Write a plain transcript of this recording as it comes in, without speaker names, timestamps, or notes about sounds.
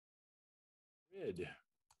Good.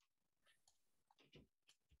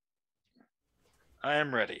 I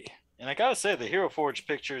am ready. And I gotta say, the Hero Forge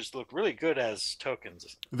pictures look really good as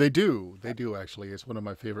tokens. They do. They do, actually. It's one of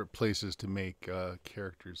my favorite places to make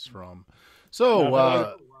characters from.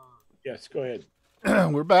 So, Yes, go ahead.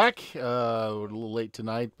 we're back. We're a little late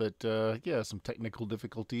tonight, but yeah, some technical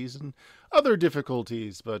difficulties and other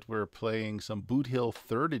difficulties. But we're playing some Boothill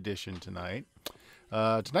 3rd Edition tonight.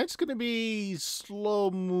 Tonight's going to be slow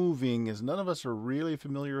moving, as none of us are really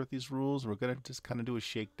familiar with these rules. We're going to just kind of do a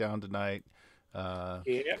shakedown tonight. Kind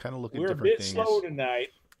of look at We're a different bit things. slow tonight.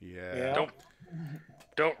 Yeah.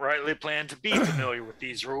 Don't rightly plan to be familiar with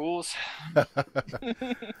these rules.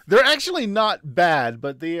 They're actually not bad,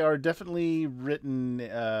 but they are definitely written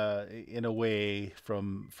in a way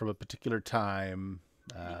from a particular time,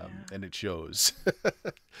 and it shows.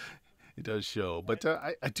 It does show. But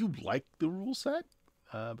I do like the rule set,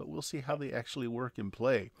 but we'll see how they actually work in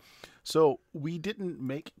play. So we didn't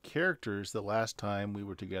make characters the last time we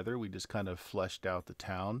were together. We just kind of fleshed out the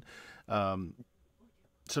town.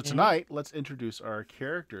 So tonight, let's introduce our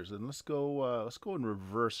characters, and let's go in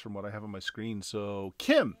reverse from what I have on my screen. So,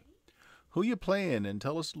 Kim, who you playing, and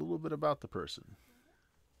tell us a little bit about the person.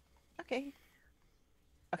 Okay,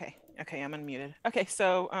 I'm unmuted. Okay,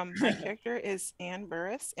 so my character is Anne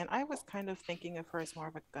Burris, and I was kind of thinking of her as more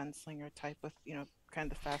of a gunslinger type with,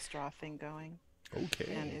 kind of the fast draw thing going.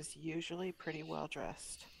 Okay. And is usually pretty well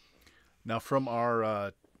dressed. Now, from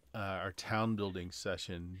our town building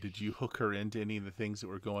session, did you hook her into any of the things that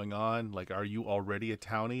were going on? Like, are you already a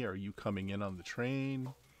townie? Are you coming in on the train?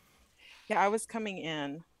 Yeah, I was coming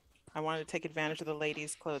in. I wanted to take advantage of the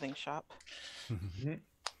ladies' clothing shop.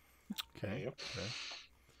 Okay.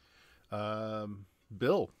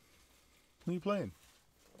 Bill, who are you playing?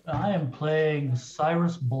 I am playing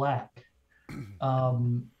Cyrus Black.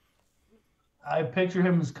 I picture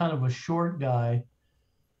him as kind of a short guy.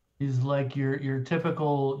 He's like your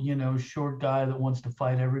typical, short guy that wants to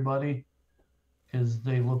fight everybody because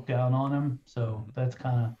they look down on him. So that's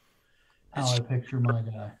kind of how I picture my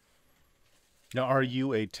guy. Now, are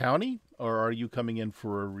you a townie, or are you coming in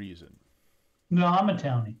for a reason? No, I'm a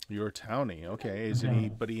townie. You're a townie. Okay. Is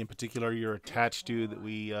anybody in particular you're attached to that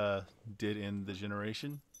we did in the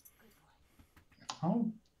generation? I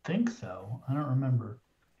don't think so. I don't remember.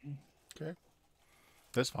 Okay.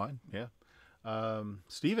 That's fine. Yeah.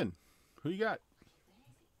 Steven, who you got?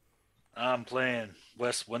 I'm playing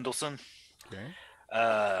Wes Wendelson. Okay.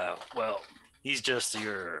 Well, he's just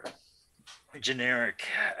your generic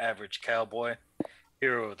average cowboy,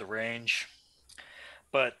 hero of the range.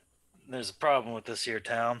 But there's a problem with this here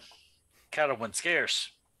town. Cattle went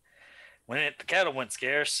scarce. When the cattle went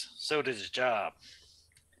scarce, so did his job.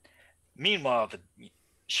 Meanwhile, the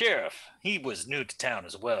sheriff, he was new to town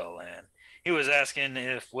as well, and he was asking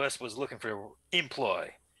if Wes was looking for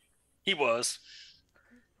employ. He was,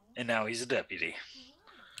 and now he's a deputy.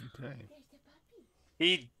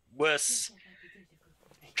 Okay. Wes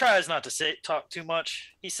tries not to talk too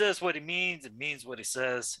much. He says what he means and means what he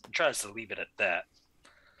says, and tries to leave it at that.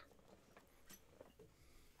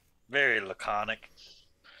 Very laconic.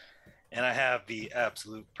 And I have the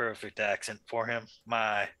absolute perfect accent for him.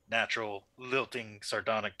 My natural lilting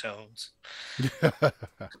sardonic tones.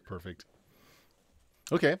 Perfect.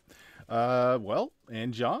 Okay. Well,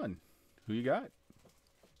 and John, who you got?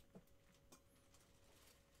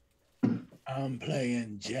 I'm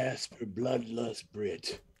playing Jasper Bloodlust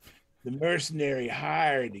Britt, the mercenary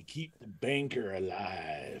hired to keep the banker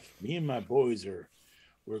alive. Me and my boys are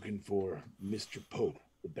working for Mr. Pope,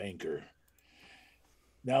 the banker.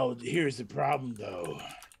 Now, here's the problem, though.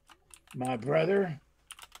 My brother,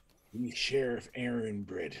 he's Sheriff Aaron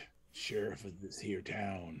Britt, sheriff of this here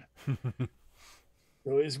town.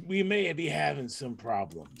 So we may be having some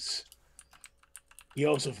problems. He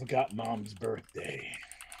also forgot Mom's birthday.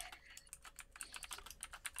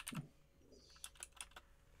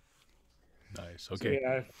 Nice.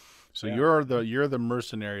 Okay. So yeah. you're the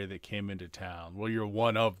mercenary that came into town. Well, you're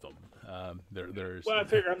one of them. There's. Well, I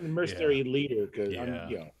figure I'm the mercenary leader because I'm.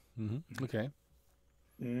 Mm-hmm. Okay.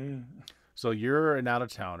 Mm. So you're an out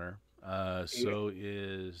of towner. So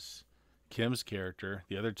is Kim's character.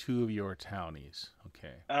 The other two of you are townies.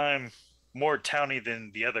 Okay. I'm more towny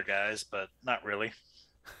than the other guys, but not really.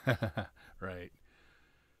 Right.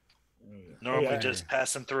 Normally just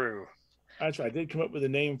passing through. That's right. I did come up with a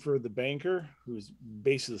name for the banker, who's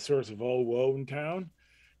basically the source of all woe in town.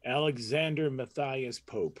 Alexander Matthias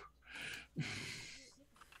Pope.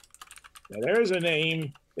 Now there's a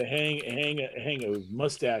name to hang a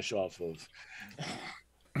mustache off of.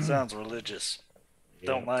 Sounds religious. Yeah.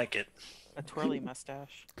 Don't like it. A twirly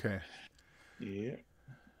mustache. Okay. Yeah.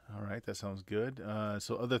 All right. right, that sounds good.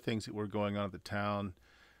 So other things that were going on at the town.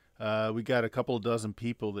 We got a couple of dozen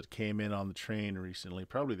people that came in on the train recently,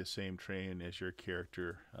 probably the same train as your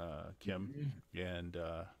character, Kim and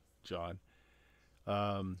John.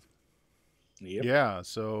 Yep. Yeah,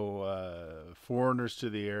 so foreigners to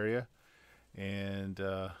the area, and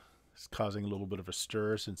it's causing a little bit of a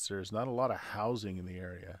stir since there's not a lot of housing in the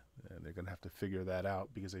area. And they're going to have to figure that out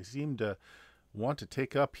because they seem to want to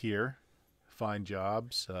take up here, find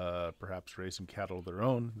jobs, perhaps raise some cattle of their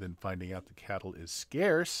own, then finding out the cattle is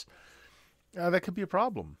scarce. That could be a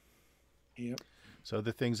problem. Yep. So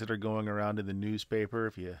the things that are going around in the newspaper,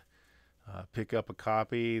 if you pick up a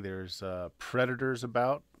copy, there's predators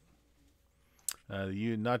about.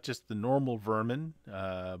 Not just the normal vermin,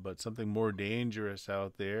 but something more dangerous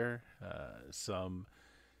out there. Some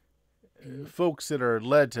folks that are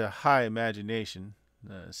led to high imagination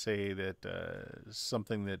say that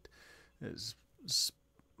something that is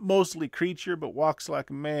mostly creature but walks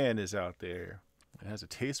like a man is out there. It has a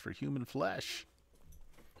taste for human flesh.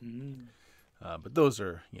 But those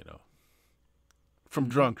are, from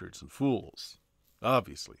drunkards and fools,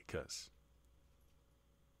 obviously, because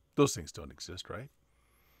those things don't exist, right?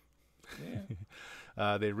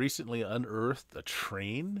 Yeah. They recently unearthed a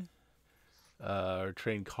train or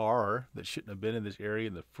train car that shouldn't have been in this area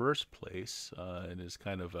in the first place, and is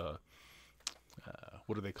kind of a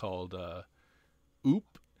what are they called?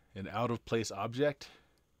 Oop, an out of place object.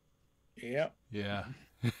 Yep. Yeah.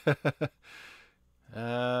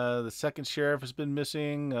 The second sheriff has been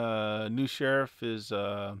missing. New sheriff has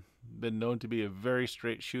been known to be a very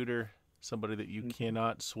straight shooter, somebody that you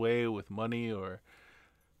cannot sway with money or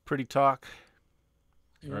pretty talk.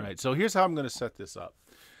 All right, so here's how I'm going to set this up.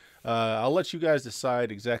 I'll let you guys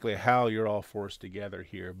decide exactly how you're all forced together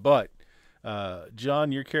here. But,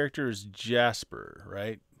 John, your character is Jasper,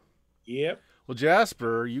 right? Yep. Well,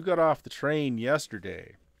 Jasper, you got off the train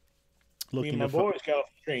yesterday. Me and my boys got off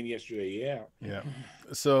the train yesterday, yeah. Yeah.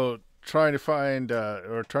 So trying to find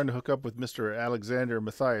or trying to hook up with Mr. Alexander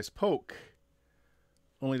Matthias Polk,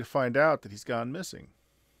 only to find out that he's gone missing.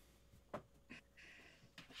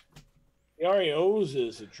 He already owes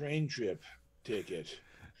us a train trip ticket.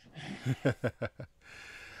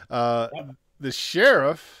 The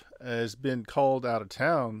sheriff has been called out of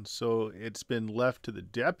town, so it's been left to the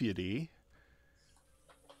deputy,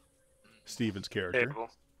 Stephen's character,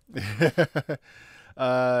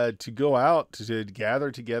 to go out to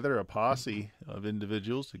gather together a posse of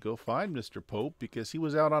individuals to go find Mr. Pope because he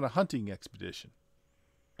was out on a hunting expedition.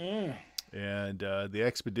 And the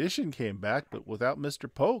expedition came back, but without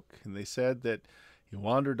Mr. Polk. And they said that he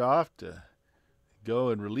wandered off to go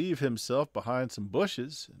and relieve himself behind some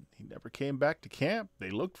bushes. And he never came back to camp.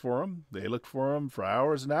 They looked for him. They looked for him for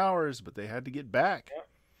hours and hours, but they had to get back.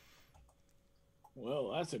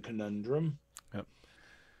 Well, that's a conundrum. Yep.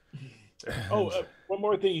 One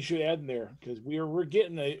more thing you should add in there, because we're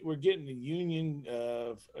getting a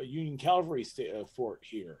Union cavalry fort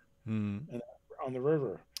here on the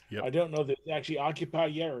river. Yep. I don't know if it's actually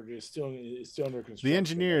occupied yet or it's still under construction. The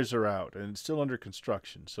engineers are out and it's still under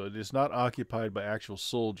construction, so it is not occupied by actual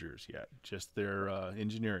soldiers yet, just their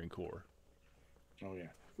engineering corps. Oh yeah,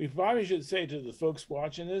 we probably should say to the folks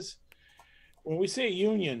watching this, when we say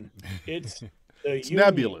Union, it's it's union.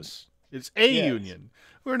 nebulous. It's a union.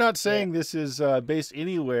 We're not saying this is based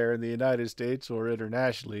anywhere in the United States or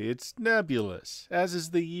internationally. It's nebulous, as is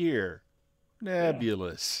the year.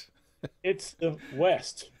 Nebulous. Yeah. It's the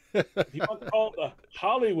West. If you want to call it the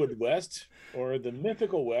Hollywood West or the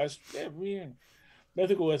Mythical West,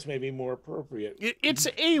 Mythical West may be more appropriate. It's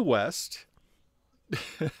a West.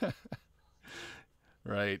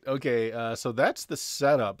 Right. Okay. So that's the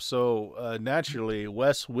setup. So naturally,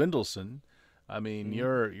 Wes Wendelson. I mean,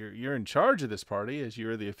 you're in charge of this party as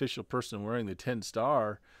you're the official person wearing the 10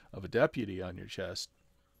 star of a deputy on your chest.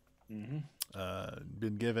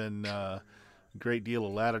 Been given a great deal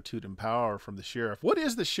of latitude and power from the sheriff. What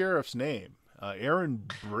is the sheriff's name? Aaron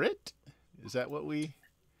Britt? Is that what we?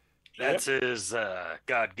 That's his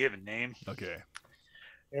God-given name. Okay.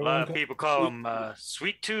 A lot of people call him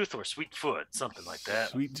Sweet Tooth or Sweet Foot, something like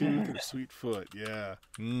that. Sweet Tooth or Sweet Foot, yeah.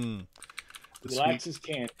 He likes his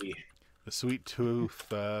candy. The sweet tooth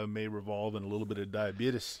may revolve in a little bit of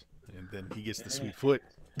diabetes, and then he gets the sweet foot.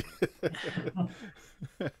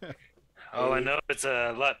 Oh, I know it's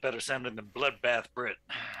a lot better sounding than Bloodbath Brit.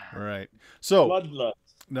 All right. So Bloodlust.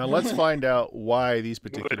 Now let's find out why these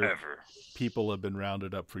particular Whatever. people have been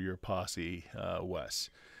rounded up for your posse,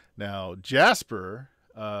 Wes. Now, Jasper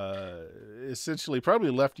essentially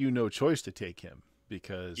probably left you no choice to take him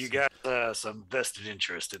because You got some vested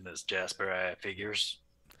interest in this, Jasper, I figures.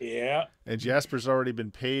 Yeah. And Jasper's already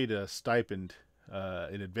been paid a stipend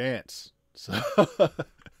in advance. So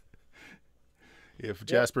if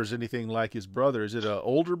Jasper's anything like his brother, is it an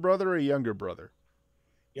older brother or a younger brother?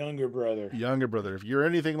 Younger brother. Younger brother. If you're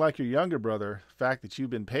anything like your younger brother, the fact that you've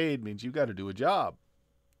been paid means you got to do a job.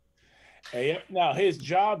 Hey, now his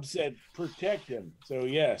job said protect him. So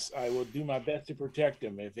yes, I will do my best to protect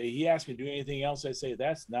him. If he asks me to do anything else, I say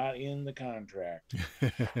that's not in the contract.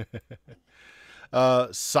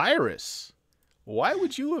 Cyrus, why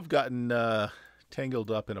would you have gotten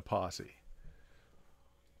tangled up in a posse?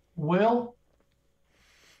 Well,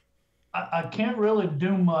 I can't really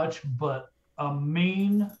do much, but I'm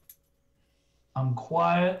mean, I'm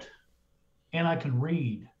quiet, and I can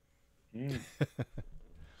read. Mm.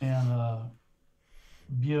 And,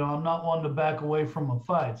 you know, I'm not one to back away from a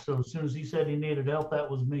fight. So as soon as he said he needed help, that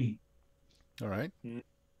was me. All right. Mm.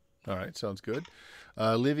 All right. Sounds good.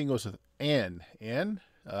 Leaving goes with Anne. Anne?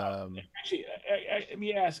 Actually, let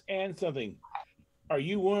me ask Anne something. Are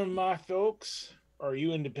you one of my folks, or are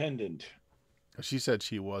you independent? She said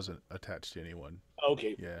she wasn't attached to anyone.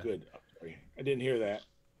 Okay, Yeah. good. I'm sorry. I didn't hear that.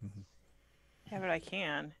 Yeah, but I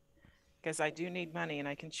can, because I do need money and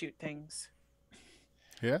I can shoot things.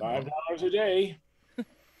 Yeah. $5 a day.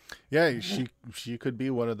 Yeah, she could be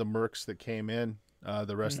one of the mercs that came in.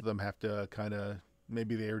 The rest of them have to kind of,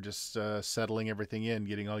 maybe they were just settling everything in,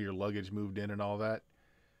 getting all your luggage moved in and all that.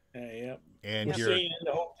 Yep. And We're you're staying in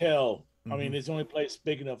the hotel. I mean, it's the only place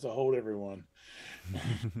big enough to hold everyone.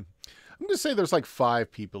 I'm gonna say there's like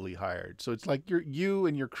 5 people he hired, so it's like you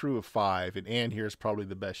and your crew of 5, and Ann here is probably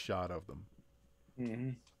the best shot of them. Mm-hmm.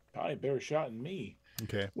 Probably a better shot than me.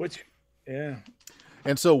 Okay. Yeah.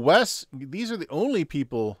 And so Wes, these are the only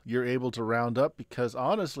people you're able to round up because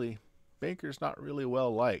honestly, Baker's not really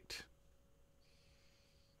well liked.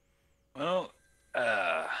 Well,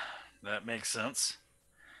 that makes sense.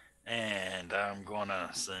 And I'm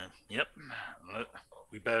gonna say, yep,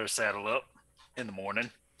 we better saddle up in the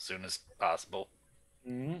morning as soon as possible.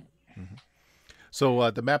 Mm-hmm.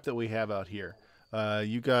 So the map that we have out here,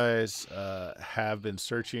 you guys have been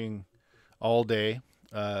searching all day.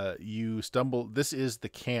 You stumble. This is the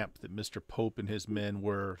camp that Mr. Pope and his men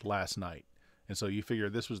were last night, and so you figure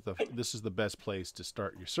this is the best place to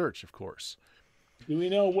start your search, of course. Do we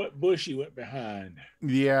know what bush he went behind?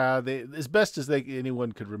 Yeah, they, as best as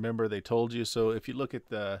anyone could remember, they told you. So if you look at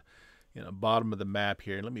the bottom of the map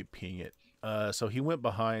here, let me ping it. So he went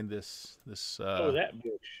behind this. That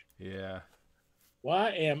bush. Yeah.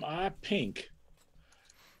 Why am I pink?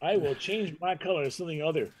 I will change my color to something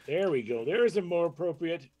other. There we go. There's a more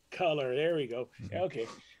appropriate color. There we go. Okay.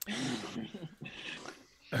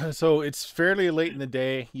 So it's fairly late in the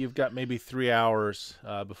day. You've got maybe 3 hours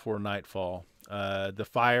before nightfall. The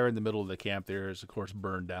fire in the middle of the camp there is, of course,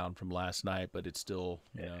 burned down from last night, but it's still,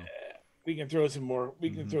 We can throw some more. We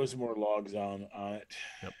can throw some more logs on it.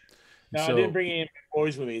 Yep. Now So, I didn't bring any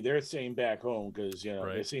boys with me. They're staying back home because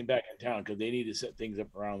Right. they're staying back in town because they need to set things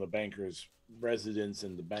up around the banker's residence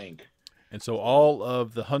and the bank. And so all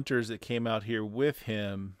of the hunters that came out here with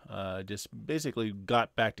him just basically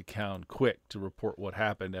got back to town quick to report what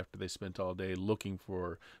happened after they spent all day looking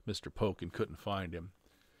for Mr. Polk and couldn't find him.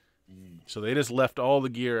 So they just left all the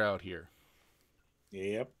gear out here.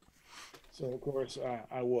 Yep. So of course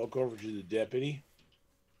I walk over to the deputy,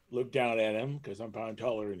 look down at him because I'm probably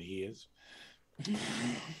taller than he is.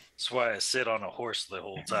 That's why I sit on a horse the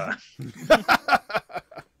whole time.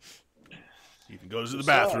 He even goes to the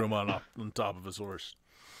bathroom on top of his horse.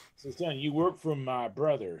 So son, you work for my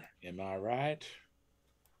brother, am I right?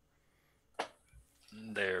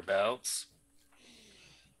 Thereabouts.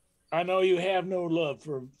 I know you have no love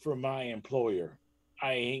for my employer.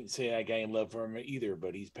 I ain't saying I got love for him either,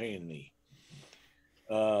 but he's paying me.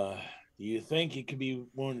 Do you think it could be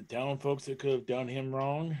one of the town folks that could have done him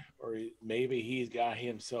wrong? Or maybe he's got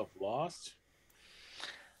himself lost?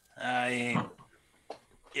 I ain't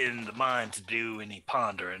in the mind to do any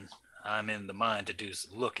pondering. I'm in the mind to do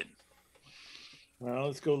some looking. Well,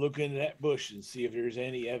 let's go look into that bush and see if there's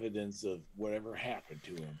any evidence of whatever happened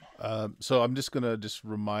to him. So I'm just going to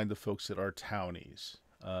remind the folks that are townies,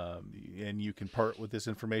 and you can part with this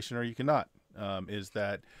information or you cannot, is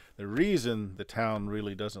that the reason the town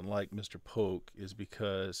really doesn't like Mr. Polk is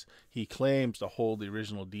because he claims to hold the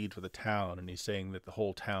original deed for the town, and he's saying that the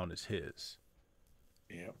whole town is his.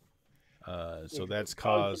 Yep. So that's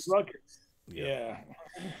caused... Yeah.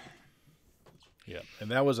 Yeah, and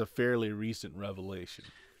that was a fairly recent revelation.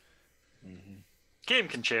 Mm-hmm. Kim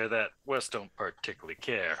can share that. West don't particularly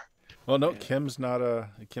care. Well, no, Kim's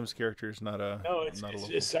character is not a... No, not a local.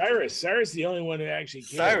 it's Cyrus. Cyrus is the only one who actually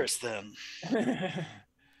cares. Cyrus, then.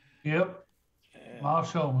 Yep. I'll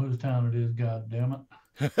show them whose town it is. God damn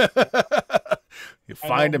it! You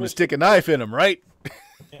find him and stick a knife in him, right?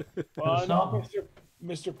 Well, I know Something.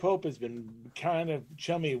 Mr. Pope has been kind of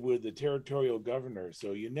chummy with the territorial governor,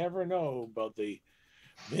 so you never know about the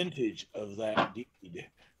vintage of that deed.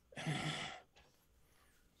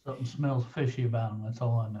 Something smells fishy about them. That's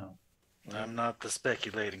all I know. I'm not the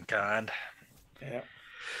speculating kind. Yeah.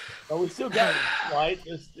 But we still got light.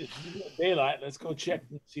 It's daylight. Let's go check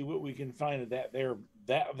and see what we can find at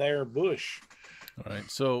that there bush. All right.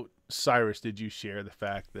 So, Cyrus, did you share the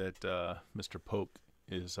fact that Mr. Pope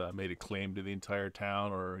is made a claim to the entire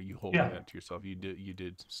town, or are you holding that to yourself? You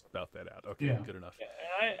did spout that out. Okay, good enough.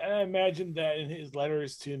 And I imagine that in his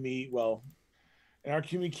letters to me, well, in our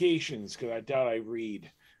communications, because I doubt I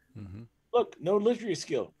read. Mm-hmm. Look, no literary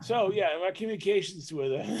skill. So yeah, my communications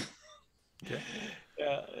with Okay.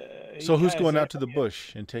 So who's going out to the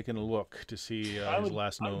bush and taking a look to see his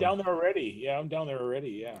last known? I'm down there already. Yeah, I'm down there already.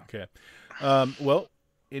 Yeah. Okay. Well,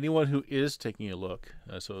 anyone who is taking a look,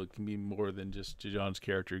 so it can be more than just John's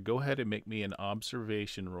character, go ahead and make me an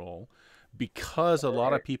observation roll. Because a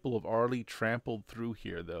lot of people have already trampled through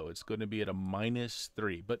here, though, it's going to be at a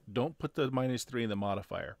 -3. But don't put the -3 in the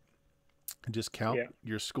modifier. Just count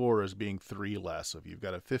your score as being 3 less. So if you've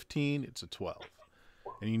got a 15, it's a 12.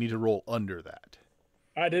 And you need to roll under that.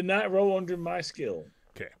 I did not roll under my skill.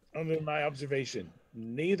 Okay. Under my observation.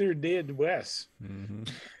 Neither did Wes. Mm-hmm.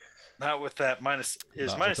 Not with that minus.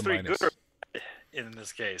 Is -3 good or bad in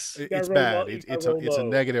this case? It's bad. It's a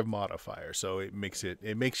negative modifier, so it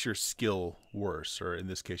makes your skill worse, or in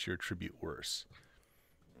this case, your attribute worse.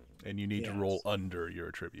 And you need to roll under your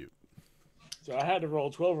attribute. So I had to roll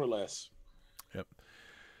 12 or less. Yep.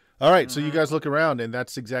 All right, so you guys look around, and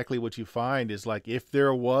that's exactly what you find is like if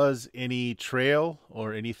there was any trail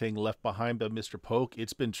or anything left behind by Mr. Polk,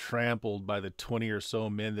 it's been trampled by the 20 or so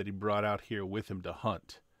men that he brought out here with him to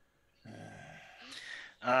hunt.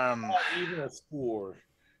 Not even a score.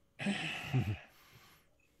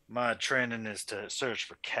 My training is to search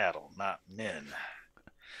for cattle, not men.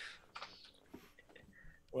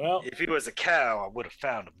 Well, if he was a cow, I would have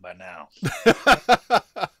found him by now.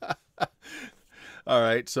 All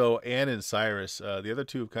right, so Ann and Cyrus, the other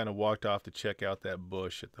two have kind of walked off to check out that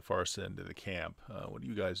bush at the far end of the camp. What are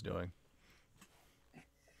you guys doing?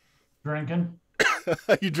 Drinking.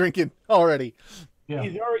 You drinking already? Yeah.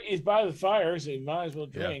 He's by the fire, so he might as well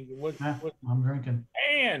drink. Yeah. I'm drinking.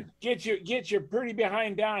 Ann, get your pretty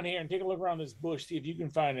behind down here and take a look around this bush. See if you can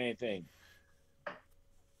find anything.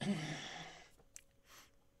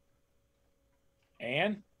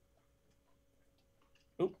 Ann?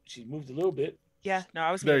 Oh, she moved a little bit. Yeah, no,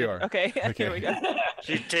 I was there. muted. You are. Okay, here we go.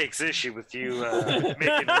 She takes issue with you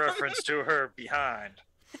making reference to her behind.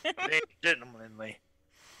 Gentlemanly.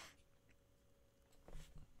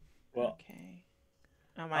 Well, okay.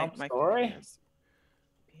 Oh, my sorry. computer's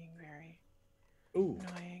being very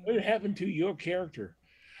annoying. What happened to your character?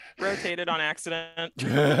 Rotated on accident.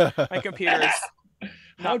 My computer is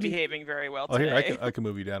not behaving very well today. Oh, here, I can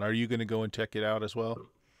move you down. Are you going to go and check it out as well?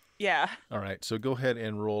 Yeah. All right, so go ahead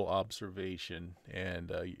and roll observation,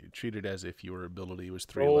 and treat it as if your ability was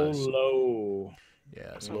 3 less. Roll low.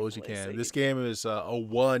 Yeah, as low as you can. This game is a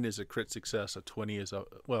 1 is a crit success, a 20 is a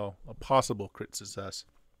possible crit success,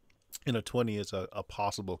 and a 20 is a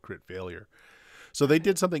possible crit failure. So they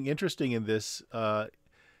did something interesting in this.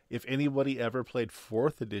 If anybody ever played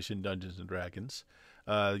 4th edition Dungeons and Dragons,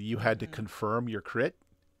 you had to confirm your crit.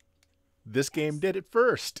 This game did it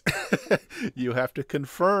first. You have to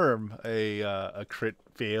confirm a crit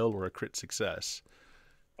fail or a crit success.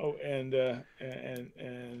 Oh, and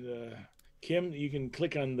Kim, you can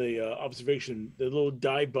click on the observation, the little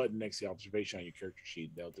die button next to the observation on your character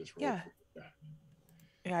sheet. That'll just roll.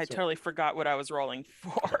 Yeah, I totally forgot what I was rolling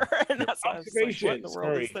for. And that's why I was like, what in the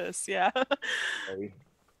world is this? Yeah.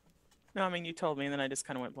 No, I mean, you told me, and then I just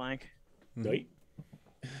kind of went blank. Right.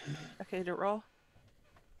 Okay, did it roll?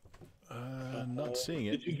 Not seeing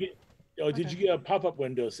it. Did you get a pop-up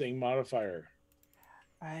window saying modifier?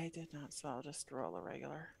 I did not, so I'll just roll a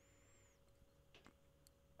regular.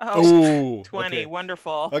 Oh, 20. Okay.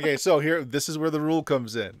 Wonderful. Okay, so this is where the rule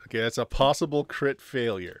comes in. Okay, that's a possible crit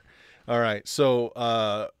failure. All right,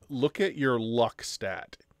 so look at your luck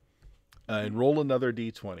stat and roll another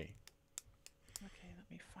d20. Okay,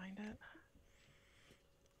 let me find it.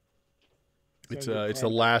 It's the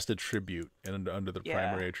last attribute and under the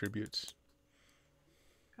primary attributes.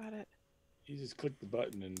 Got it. You just click the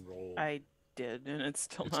button and roll. I did, and it's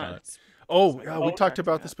still not. We talked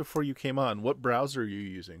about this before you came on. What browser are you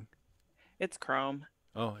using? It's Chrome.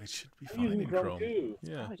 Oh, it should be fine in Chrome. Too.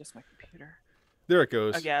 Yeah. Probably just my computer. There it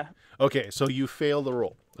goes. Oh yeah. Okay, so you fail the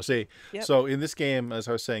roll. Let's say, Yep. so in this game, as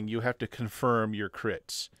I was saying, you have to confirm your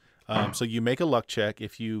crits. So you make a luck check.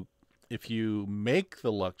 If you make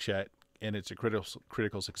the luck check and it's a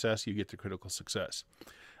critical success, you get the critical success.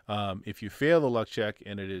 If you fail the luck check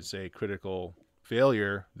and it is a critical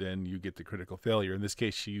failure, then you get the critical failure. In this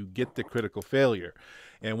case, you get the critical failure.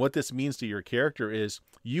 And what this means to your character is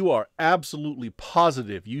you are absolutely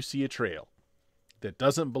positive you see a trail that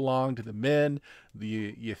doesn't belong to the men.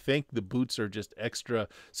 You think the boots are just extra.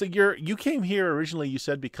 So you came here originally, you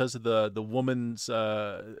said, because of the woman's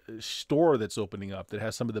store that's opening up that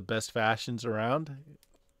has some of the best fashions around.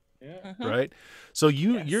 Yeah. Right? So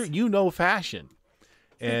Yes. you know fashion.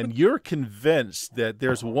 And you're convinced that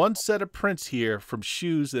there's one set of prints here from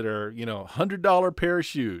shoes that are, $100 pair of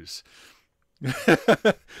shoes.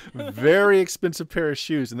 Very expensive pair of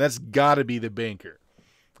shoes, and that's got to be the banker.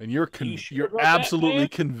 And you're You sure you're about that, absolutely man?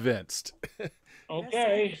 convinced.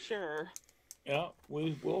 Okay. Yes, sure. Yeah,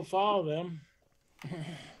 we'll follow them.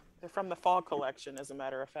 They're from the fall collection, as a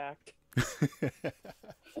matter of fact.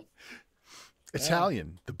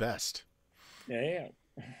 Italian, the best. Yeah.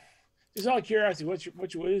 Just out of curiosity, what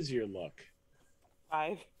is your luck?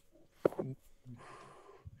 5.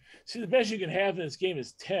 See, the best you can have in this game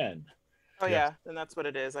is 10. Oh Yeah. yeah, then that's what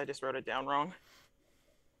it is. I just wrote it down wrong.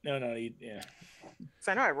 No, yeah.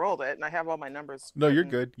 So I know I rolled it, and I have all my numbers. No, you're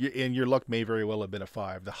written. good. And your luck may very well have been a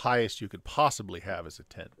 5. The highest you could possibly have is a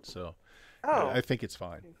 10. So Oh. I think it's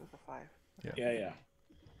fine. It was a 5. Yeah.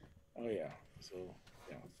 Oh yeah. So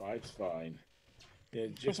yeah, 5's fine. Yeah,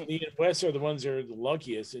 just me and Wes are the ones that are the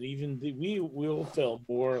luckiest, and even we will fail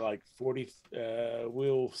more like 40.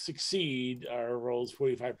 We'll succeed our rolls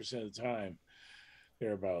 45% of the time,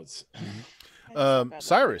 thereabouts. I just have bad luck with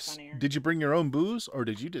Cyrus, funnier. did you bring your own booze or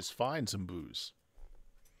did you just find some booze?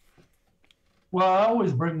 Well, I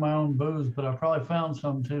always bring my own booze, but I probably found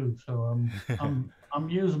some too. So I'm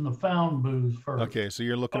using the found booze first. Okay, so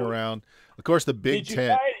you're looking around. Of course, the big Did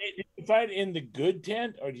tent. you find it in the good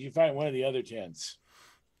tent, or did you find one of the other tents?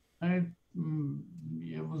 It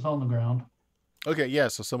was on the ground. Okay, yeah,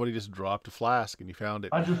 so somebody just dropped a flask and you found it.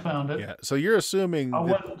 I just found it. Yeah, so you're assuming I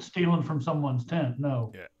that, wasn't stealing from someone's tent.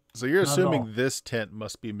 No. Yeah. So you're Not at all. assuming this tent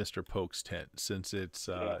must be Mr. Polk's tent since it's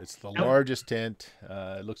Yeah. it's the Yep. largest tent.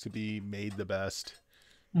 It looks to be made the best.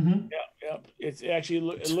 Mm-hmm. Yeah. It's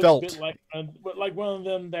actually It's it looks felt. a bit like one of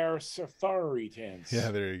them. Their safari tents.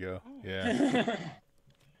 Yeah, there you go. Yeah.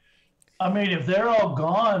 I mean, if they're all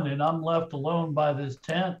gone and I'm left alone by this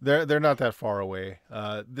tent, They're not that far away.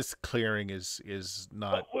 This clearing is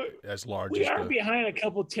not as large We as are the behind a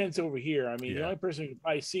couple tents over here. I mean, the Yeah. only person who can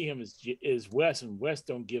probably see him is Wes, and Wes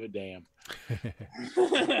don't give a damn.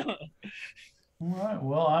 all right.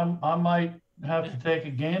 Well, I might have to take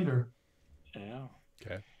a gander. Yeah.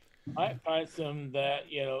 Okay. Might find some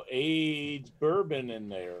aged bourbon in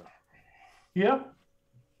there. Yep.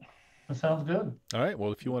 That sounds good. All right.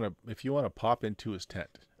 Well, if you want to pop into his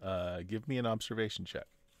tent, give me an observation check.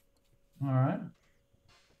 All right.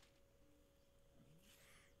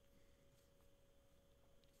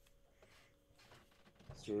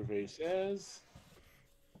 Survey says.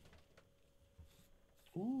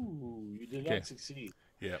 Ooh, you did Okay. not succeed.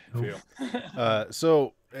 Yeah. Nope. Fail.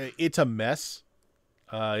 So it's a mess.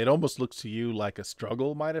 It almost looks to you like a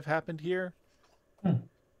struggle might have happened here.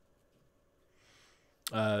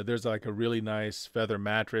 There's like a really nice feather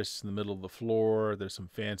mattress in the middle of the floor. There's some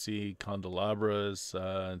fancy candelabras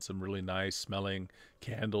and some really nice smelling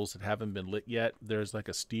candles that haven't been lit yet. There's like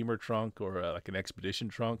a steamer trunk or like an expedition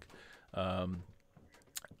trunk.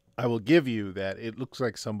 I will give you that it looks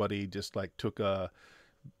like somebody just like took a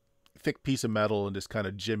thick piece of metal and just kind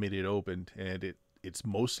of jimmied it open, and it's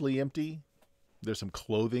mostly empty. There's some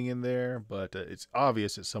clothing in there, but it's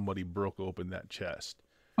obvious that somebody broke open that chest.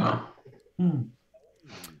 Hmm.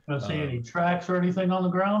 I see any tracks or anything on the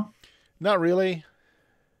ground? Not really.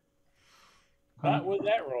 Not with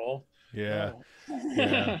that roll. Yeah. No.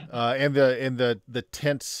 Yeah. And the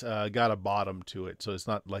tent's got a bottom to it, so it's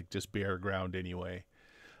not like just bare ground anyway.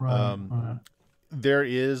 Right. Right. There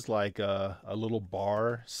is like a little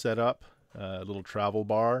bar set up, a little travel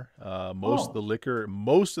bar. Most of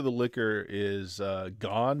the liquor is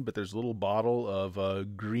gone, but there's a little bottle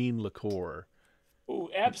of green liqueur. Ooh,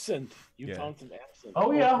 absinthe. You Yeah. found some absinthe.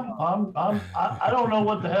 Oh yeah. I don't know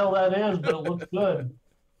what the hell that is, but it looks good.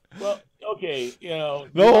 Well, okay, No,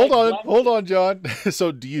 you hold like on, black- hold on, John.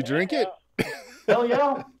 So, do you drink it? Hell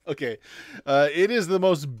yeah. Okay. It is the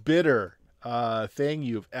most bitter thing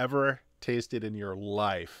you've ever tasted in your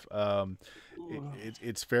life.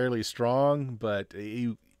 It's fairly strong, but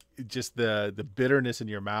just the bitterness in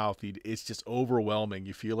your mouth. It's just overwhelming.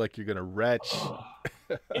 You feel like you're gonna retch.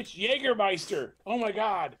 It's Jägermeister. Oh my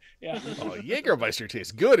God. Yeah. Oh, Jägermeister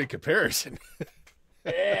tastes good in comparison.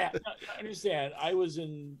 Yeah. I understand. I was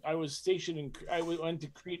stationed went to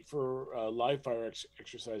Crete for live fire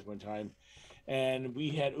exercise one time, and we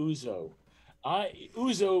had Ouzo.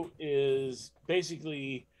 Ouzo is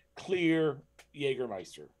basically clear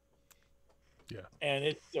Jägermeister. Yeah. And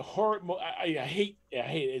it's a horrible. I hate it.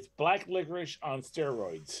 It's black licorice on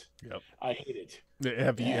steroids. Yep. I hate it.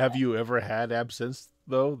 Have you ever had absinthe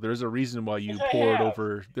though? There's a reason why you Yes, I pour it have.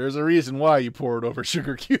 over. There's a reason why you pour it over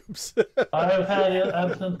sugar cubes. I have had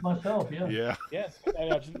absinthe myself. Yeah. Yeah. Yes,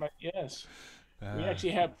 yes. We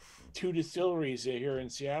actually have 2 distilleries here in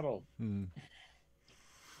Seattle.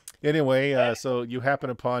 Anyway, so you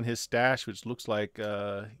happen upon his stash, which looks like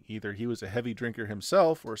either he was a heavy drinker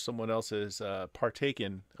himself or someone else has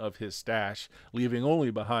partaken of his stash, leaving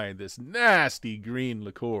only behind this nasty green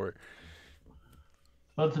liqueur.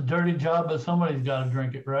 Well, it's a dirty job, but somebody's got to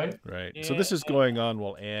drink it, right? Right. Yeah. So this is going on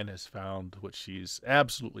while Anne has found what she's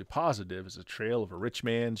absolutely positive is a trail of a rich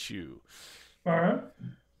man's shoe. All right.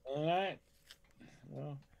 All right.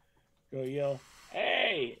 Well, go yell,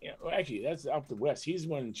 hey! Well, actually, that's up the west. He's the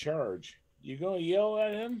one in charge. You gonna yell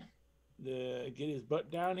at him to get his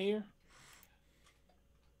butt down here,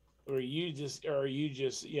 or are you just a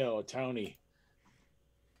townie?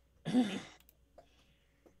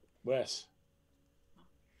 Wes.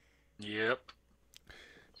 Yep.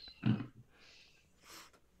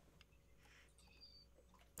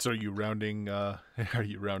 So are you rounding? Are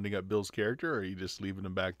you rounding up Bill's character, or are you just leaving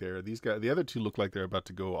him back there? These guys, the other two, look like they're about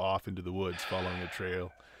to go off into the woods, following a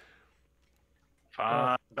trail.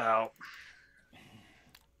 Fine about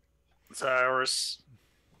Cyrus.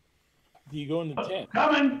 Do you go in the tent?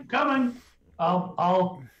 Coming.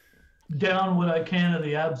 I'll down what I can of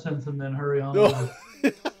the absinthe and then hurry on. No.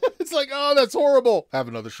 It's like, oh, that's horrible. Have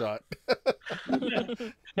another shot.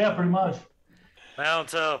 Yeah, pretty much.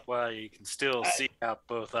 Mount up while you can still see out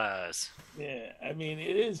both eyes. Yeah, I mean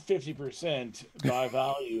it is 50% by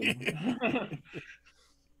volume.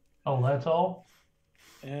 Oh, that's all?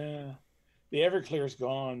 Yeah, the Everclear's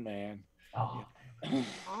gone, man. Oh.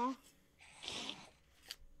 Aw.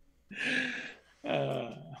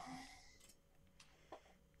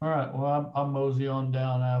 All right. Well, I'll mosey on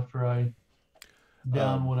down after I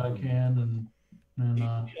down what I can and You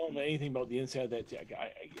don't know anything about the inside of that tent.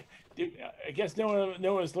 I guess no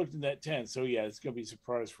one has looked in that tent, so yeah, it's gonna be a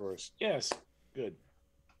surprise for us. Yes, good.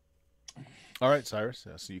 All right, Cyrus.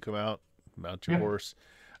 So you come out, mount your Yeah. horse.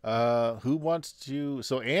 Who wants to?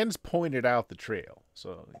 So Anne's pointed out the trail,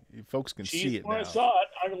 so you folks can see it When I now. saw it,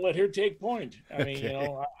 I'm gonna let her take point. I mean, Okay.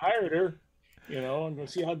 I hired her. I'm gonna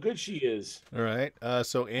see how good she is. All right.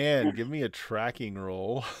 So Anne, give me a tracking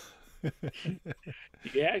roll.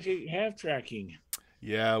 You actually have tracking.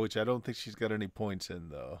 Yeah, which I don't think she's got any points in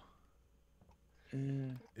though.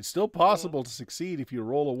 Mm. It's still possible to succeed if you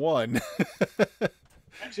roll a 1.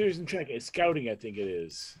 Actually, there's tracking. It's scouting, I think it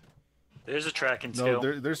is. There's a tracking No,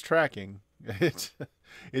 skill. there's tracking. It's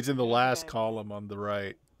in the last Okay. column on the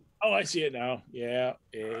right. Oh, I see it now. Yeah.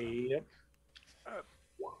 Yep. A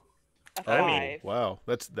Oh, 5. wow.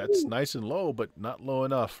 That's nice and low, but not low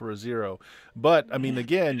enough for a 0. But I mean,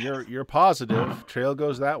 again, you're positive. Trail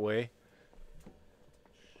goes that way.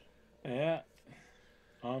 Yeah.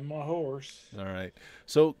 On my horse. All right.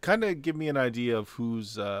 So kind of give me an idea of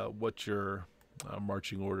what your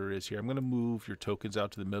marching order is here. I'm going to move your tokens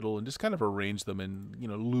out to the middle and just kind of arrange them in,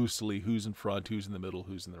 loosely who's in front, who's in the middle,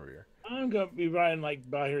 who's in the rear. I'm gonna be riding like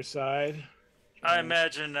by her side. I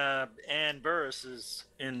imagine Ann Burris is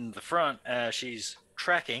in the front as she's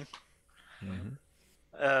tracking.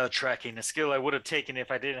 Tracking, a skill I would have taken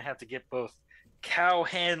if I didn't have to get both cow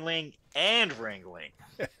handling and wrangling.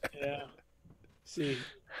 Yeah. See,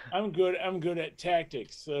 I'm good at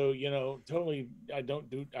tactics, so totally I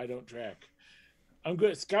don't track. I'm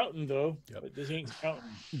good at scouting though, Yep. but this ain't scouting.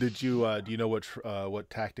 Did you do you know what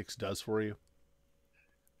tactics does for you?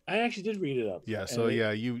 I actually did read it up. Yeah, and so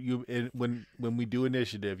when we do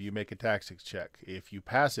initiative, you make a tactics check. If you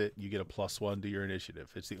pass it, you get a +1 to your initiative.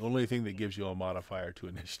 It's the only thing that gives you a modifier to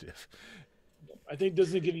initiative. I think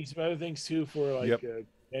doesn't it give you some other things too for like Yep.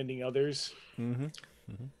 ending others. Mm-hmm.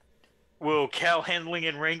 Will cow handling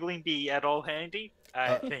and wrangling be at all handy?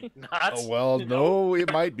 I think not. Oh, well, no,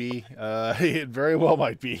 it might be. It very well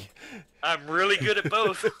might be. I'm really good at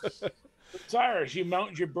both. Cyrus, you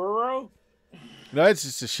mount your burro? No, it's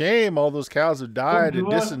just a shame all those cows have died of do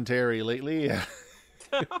what? dysentery lately.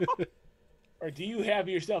 Or do you have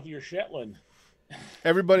yourself your Shetland?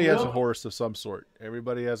 Everybody has a Well- horse of some sort.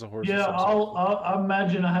 Everybody has a horse Yeah, of some sort. I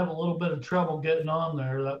imagine I have a little bit of trouble getting on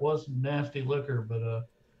there. That was some nasty liquor, but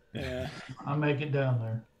Yeah. I make it down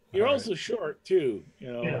there. You're All right. also short too.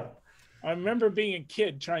 Yeah. I remember being a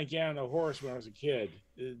kid trying to get on a horse when I was a kid.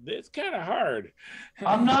 It's kind of hard.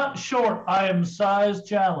 I'm not short. I am size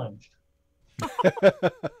challenged. I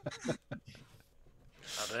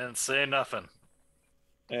didn't say nothing.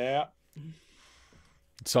 Yeah.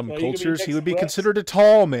 Some So you can be cultures, he next would be West. considered a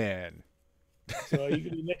tall man. So you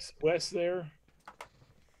can be next west there.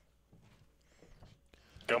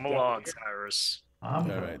 Come along, Cyrus.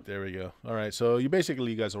 I'm All right, there we go. All right, so you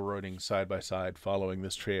guys are riding side by side, following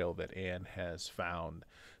this trail that Anne has found.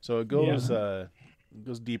 So it goes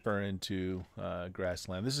goes deeper into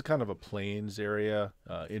grassland. This is kind of a plains area,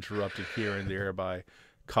 interrupted here and there by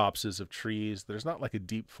copses of trees. There's not like a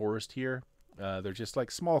deep forest here. They're just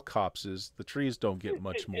like small copses. The trees don't get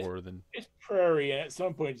much more than It's prairie, and at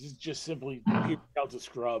some point it's just simply out to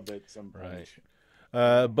scrub at some point.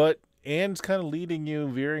 Right. But Anne's kind of leading you,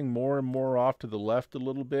 veering more and more off to the left a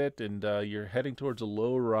little bit, and you're heading towards a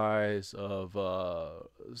low rise of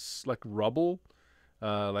like rubble,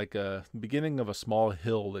 like a beginning of a small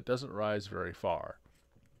hill that doesn't rise very far.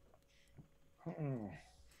 Hmm.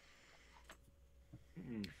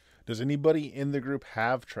 Does anybody in the group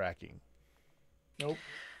have tracking? Nope.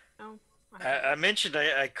 No. I mentioned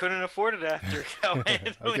I couldn't afford it after cow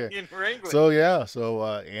handling Okay. and wrangling So yeah, so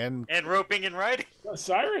Anne. and roping and riding. Well,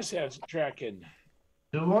 Cyrus has tracking.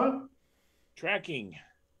 Do I? Tracking.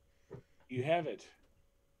 You have it.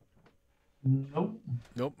 Nope.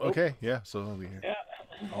 Nope. Okay. Yeah. So we're Yeah.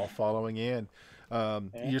 all following Anne.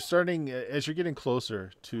 You're starting as you're getting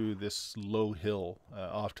closer to this low hill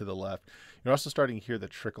off to the left. You're also starting to hear the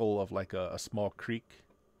trickle of like a small creek.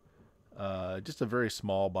 Just a very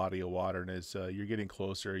small body of water, and as you're getting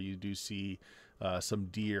closer, you do see some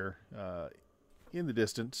deer in the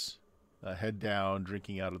distance, head down,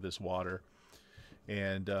 drinking out of this water.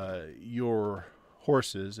 And your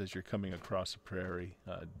horses, as you're coming across the prairie,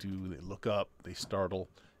 they look up, they startle,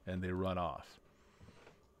 and they run off.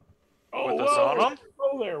 Oh, With us on them?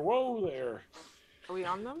 Whoa there. Are we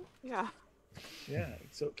on them? Yeah. Yeah,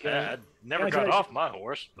 it's okay. I never Guys, got I- off my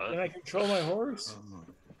horse, Can but I control my horse?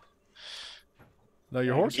 No,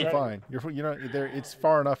 your horse Yeah. are fine. You're not there. It's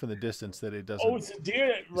far enough in the distance that it doesn't. Oh, it's the deer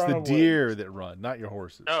that It's run the away. deer that run, not your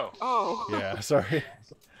horses. no. Oh. Yeah, sorry.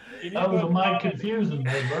 You need That to was put a might comma- confusing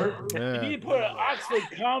there, Bert. You Yeah. need to put an Oxford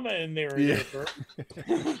comma in there. Yeah. Bert.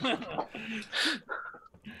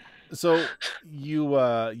 So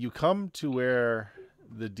you come to where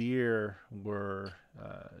the deer were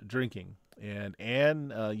drinking, and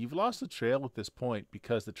Anne, you've lost the trail at this point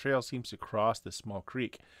because the trail seems to cross this small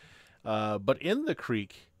creek. But in the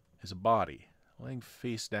creek is a body laying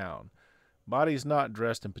face down. Body's not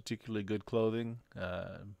dressed in particularly good clothing,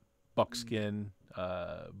 buckskin,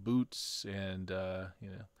 boots, and it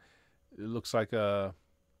looks like a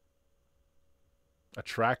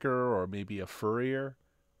tracker or maybe a furrier.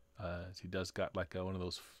 He does got like one of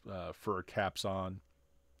those fur caps on.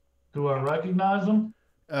 Do I recognize him?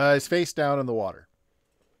 His face down in the water.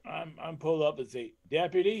 I'm pulled up and say,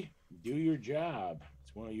 Deputy, do your job.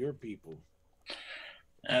 It's one of your people.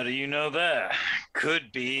 How do you know that?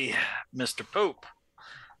 Could be Mr. Pope.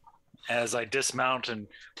 As I dismount and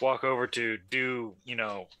walk over to do,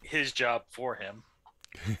 his job for him.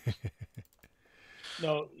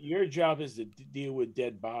 No, your job is to deal with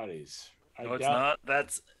dead bodies. No, it's not.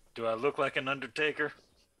 Do I look like an undertaker?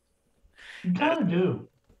 You kind of do.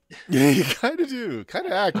 Yeah, you kind of do. Kind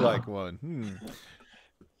of act like one.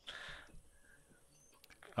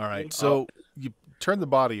 All right, so you turn the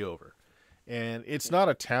body over, and it's not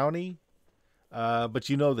a townie, but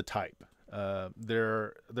you know the type.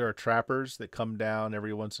 There are trappers that come down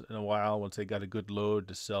every once in a while once they got a good load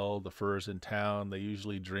to sell the furs in town. They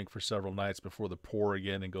usually drink for several nights before they pour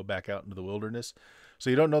again and go back out into the wilderness. So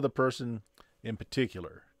you don't know the person in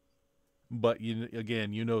particular, but you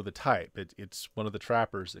know the type. It's one of the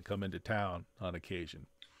trappers that come into town on occasion.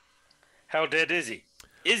 How dead is he?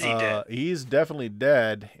 Is he dead? He's definitely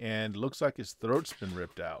dead, and looks like his throat's been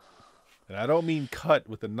ripped out. And I don't mean cut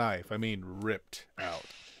with a knife. I mean ripped out.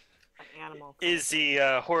 Animal. Is he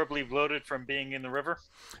horribly bloated from being in the river?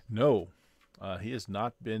 No, he has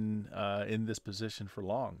not been in this position for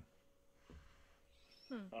long.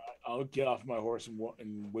 I'll get off my horse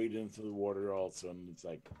and wade into the water also. And it's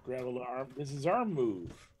like, gravel the arm. This is our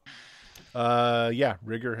move. Yeah,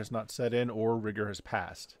 rigor has not set in, or rigor has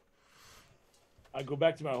passed. I go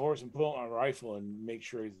back to my horse and pull out my rifle and make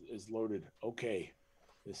sure it's loaded. Okay,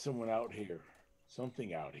 there's someone out here.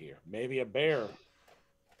 Something out here. Maybe a bear.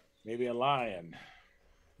 Maybe a lion.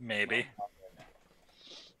 Maybe.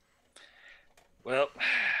 Well,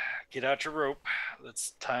 get out your rope.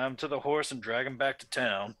 Let's tie him to the horse and drag him back to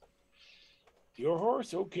town. Your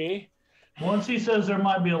horse? Okay. Once he says there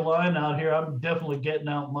might be a line out here, I'm definitely getting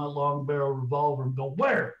out my long barrel revolver and go,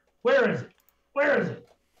 where? Where is it? Where is it?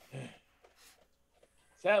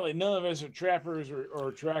 Sadly, none of us are trappers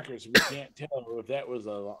or trackers. We can't tell if that was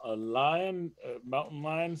a lion, a mountain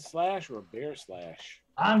lion slash, or a bear slash.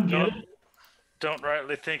 I'm getting. Don't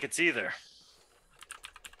rightly think it's either.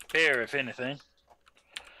 Bear, if anything.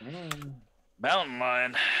 Mountain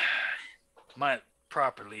lion might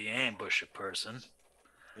properly ambush a person,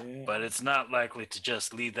 Yeah. but it's not likely to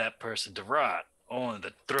just leave that person to rot. Only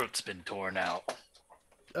the throat's been torn out.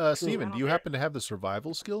 Steven, do you happen to have the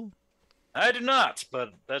survival skill? I do not,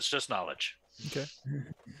 but that's just knowledge. Okay.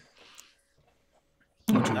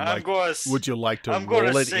 Would you like to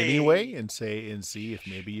roll it anyway and see if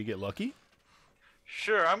maybe you get lucky?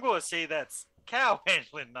 Sure, I'm going to say that's cow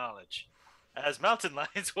handling knowledge, as mountain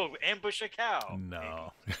lions will ambush a cow.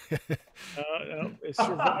 No. No, it's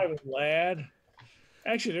survival, lad.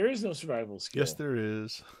 Actually, there is no survival skill. Yes, there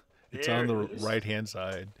is. It's on the right-hand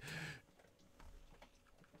side.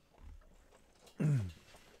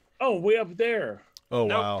 Oh, way up there. Oh,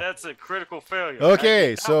 nope, wow. That's a critical failure.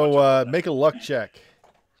 Okay, so make a luck check.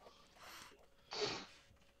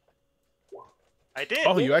 I did.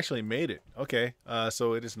 Oh, you actually made it. Okay,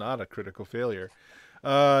 so it is not a critical failure.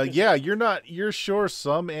 Yeah, you're sure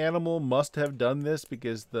some animal must have done this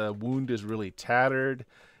because the wound is really tattered,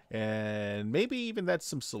 and maybe even that's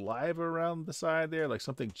some saliva around the side there, like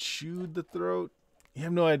something chewed the throat. You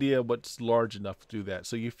have no idea what's large enough to do that.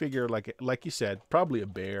 So you figure, like you said, probably a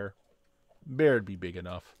bear. Bear would be big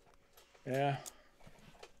enough. Yeah.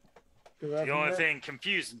 The only thing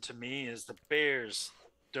confusing to me is the bears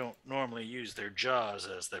don't normally use their jaws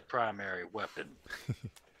as their primary weapon.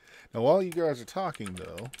 Now, while you guys are talking,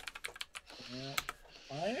 though...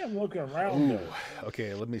 I am looking around, though.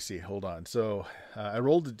 Okay, let me see. Hold on. So, I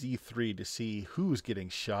rolled a D3 to see who's getting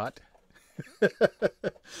shot. And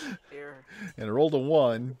I rolled a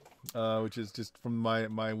 1, which is just from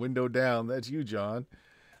my window down. That's you, John.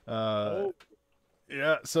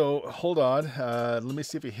 Yeah, so hold on. Let me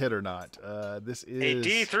see if he hit or not. This is... A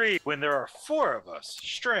D3 when there are 4 of us.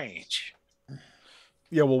 Strange.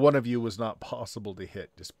 Yeah, well, one of you was not possible to hit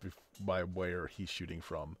just by where he's shooting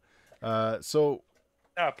from. So...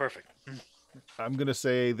 Ah, perfect. I'm going to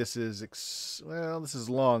say this is... this is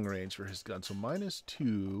long range for his gun. So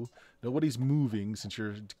 -2. Nobody's moving since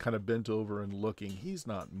you're kind of bent over and looking. He's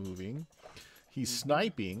not moving. He's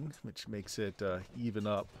sniping, which makes it even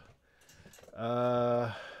up.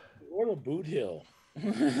 What a Boothill.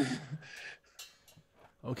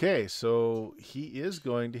 Okay, so he is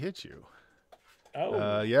going to hit you.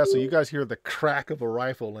 Oh. Yeah, so you guys hear the crack of a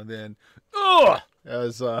rifle and then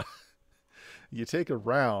as you take a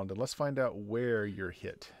round, and let's find out where you're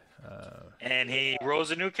hit. And he rolls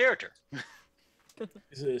a new character.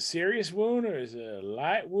 Is it a serious wound, or is it a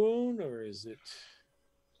light wound, or is it...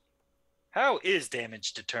 How is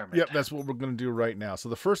damage determined? Yep, that's what we're going to do right now. So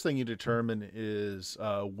the first thing you determine is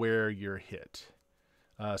where you're hit.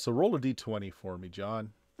 So roll a d20 for me,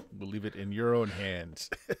 John. We'll leave it in your own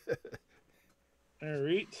hands. All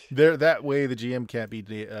right. There, that way the GM can't be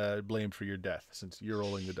blamed for your death since you're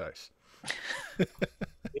rolling the dice.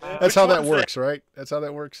 That's how that works, right? That's how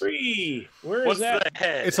that works. 3. Where is What's that? the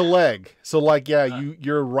head? It's a leg. So, like, yeah,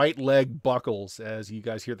 your right leg buckles as you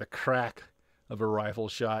guys hear the crack of a rifle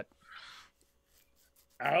shot.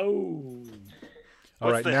 Oh.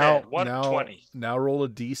 All What's right, the head? 120. now roll a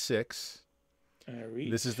d6. All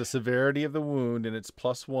right. This is the severity of the wound, and it's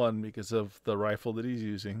 +1 because of the rifle that he's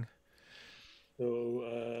using. So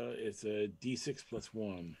it's a D6 +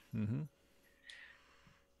 1. Mm-hmm.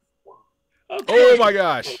 Okay. Oh my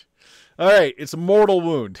gosh! All right, it's a mortal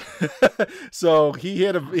wound. So he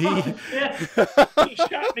hit He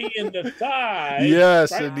shot me in the thigh.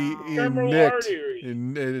 Yes, right and he femoral nicked artery.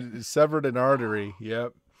 and severed an artery.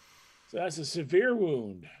 Yep. So that's a severe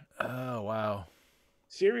wound. Oh wow.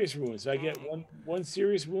 Serious wound. So I get one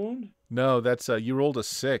serious wound. No, that's you rolled a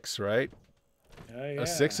 6, right? Oh, yeah. A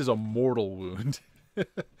 6 is a mortal wound.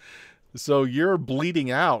 So you're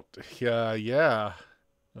bleeding out. Yeah.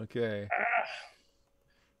 Okay.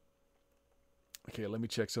 Okay, let me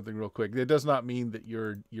check something real quick. It does not mean that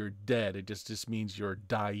you're dead. It just means you're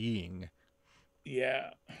dying. Yeah.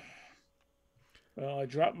 Well, I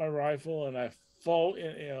dropped my rifle and I fall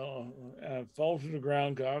to the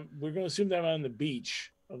ground. We're going to assume that I'm on the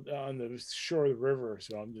beach, on the shore of the river.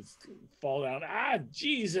 So I'm just fall down. Ah,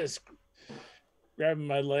 Jesus! Grabbing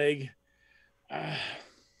my leg.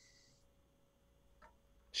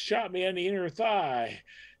 shot me on the inner thigh.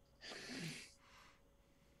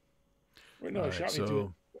 Or no, All it right, shot me so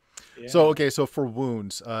through. Yeah. so okay, so for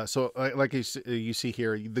wounds, like you see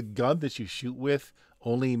here, the gun that you shoot with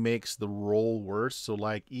only makes the roll worse. So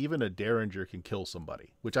like even a derringer can kill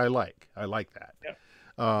somebody, which I like. I like that. Yep.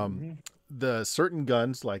 Um, the certain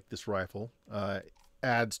guns like this rifle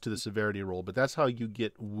adds to the severity roll, but that's how you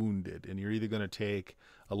get wounded, and you're either going to take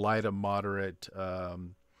a light, a moderate,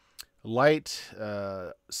 light,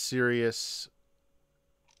 serious,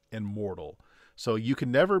 and mortal. So you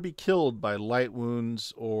can never be killed by light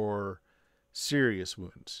wounds or serious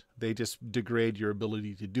wounds. They just degrade your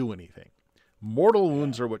ability to do anything. Mortal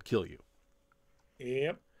wounds are what kill you.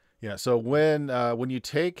 Yep. Yeah. So when you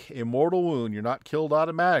take a mortal wound, you're not killed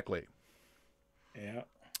automatically. Yeah.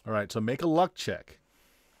 All right. So make a luck check.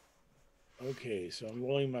 Okay, so I'm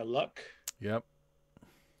rolling my luck. Yep.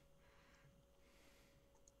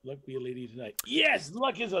 Luck be a lady tonight. Yes,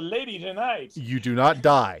 luck is a lady tonight. You do not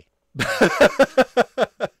die.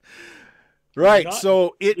 Right. Not-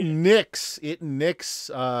 So it nicks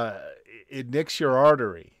your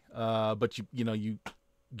artery. But you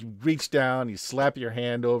reach down, you slap your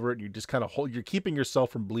hand over it, and you just kind of you're keeping yourself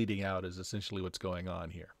from bleeding out is essentially what's going on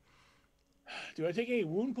here. Do I take any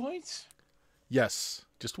wound points? Yes,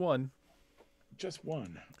 just one. Just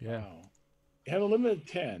one. Yeah. Wow. You have a limit of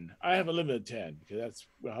 10. I have a limit of 10 because that's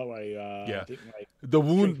how I take my. The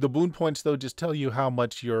wound points though just tell you how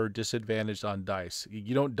much you're disadvantaged on dice.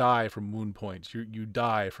 You don't die from wound points. You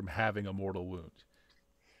die from having a mortal wound.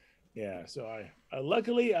 Yeah. So I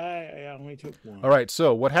luckily I only took one. All right.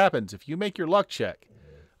 So what happens if you make your luck check?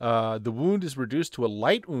 The wound is reduced to a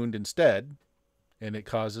light wound instead, and it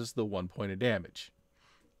causes the 1 point of damage.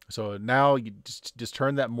 So now you just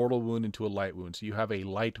turn that mortal wound into a light wound. So you have a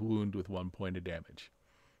light wound with 1 point of damage.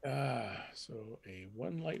 So a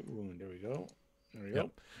one light wound. There we go. There we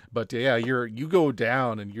go. But yeah, you go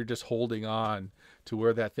down and you're just holding on to where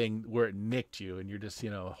it nicked you, and you're just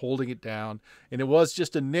holding it down. And it was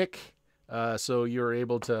just a nick, so you're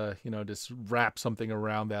able to just wrap something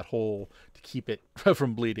around that hole to keep it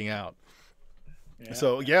from bleeding out. Yeah.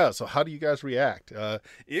 So how do you guys react?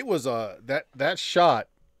 It was that shot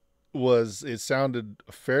it sounded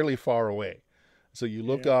fairly far away. So you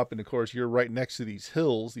look up, and of course you're right next to these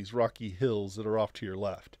hills, these rocky hills that are off to your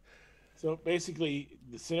left. So basically,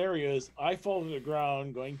 the scenario is I fall to the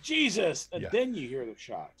ground going, Jesus, and then you hear the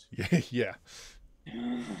shot. Yeah.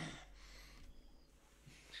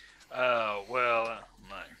 Well,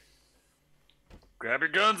 grab your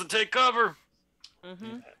guns and take cover.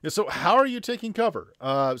 Mm-hmm. Yeah, so how are you taking cover?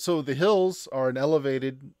 So the hills are an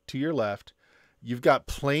elevated to your left. You've got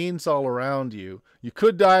plains all around you. You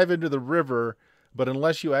could dive into the river, but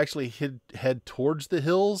unless you actually head towards the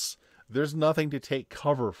hills, there's nothing to take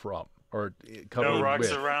cover from or cover No rocks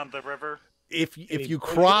with. around the river. If you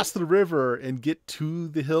cross the river and get to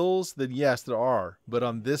the hills, then yes, there are. But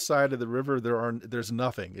on this side of the river, there's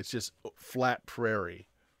nothing. It's just flat prairie.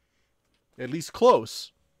 At least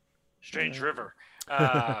close. Strange river.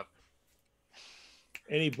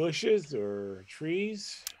 Any bushes or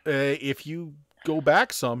trees? If you go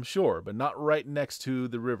back some, sure, but not right next to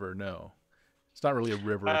the river. No, it's not really a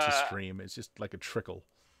river; it's a stream. It's just like a trickle.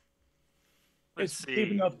 Let's It's see.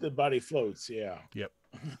 deep enough the body floats. Yeah. Yep,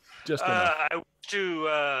 just enough. I wish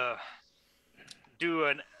to do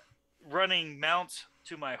a running mount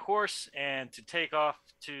to my horse and to take off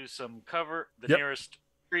to some cover, the nearest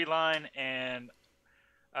tree line, and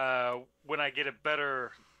when I get a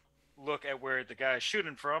better look at where the guy's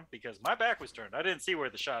shooting from, because my back was turned, I didn't see where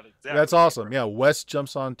the shot exactly. That's awesome. Yeah, Wes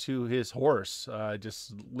jumps onto his horse,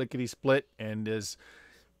 just lickety split, and is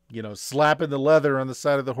slapping the leather on the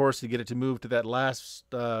side of the horse to get it to move to that last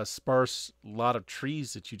sparse lot of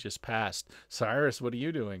trees that you just passed. Cyrus, what are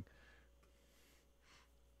you doing?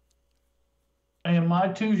 Am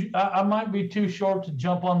I I might be too short to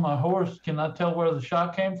jump on my horse. Can I tell where the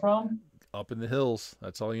shot came from? Up in the hills.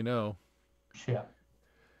 That's all you know. Shit.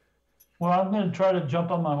 Well, I'm going to try to jump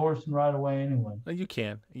on my horse and ride away anyway. You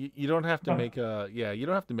can. You don't have to make a you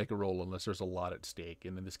don't have to make a roll unless there's a lot at stake.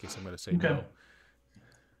 And in this case, I'm going to say no.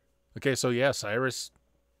 Okay, so Cyrus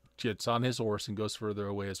gets on his horse and goes further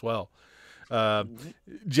away as well.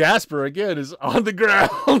 Jasper again is on the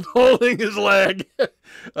ground holding his leg.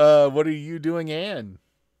 What are you doing, Anne?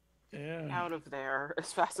 Yeah. Out of there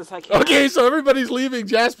as fast as I can. Okay, so everybody's leaving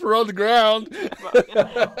Jasper on the ground.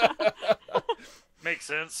 Makes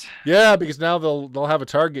sense. Yeah, because now they'll have a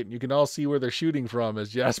target and you can all see where they're shooting from as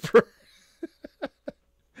Jasper.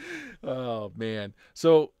 Oh man.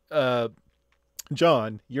 So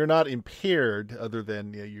John, you're not impaired other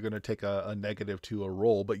than you're going to take a negative to a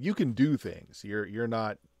roll, but you can do things. You're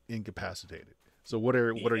not incapacitated. So what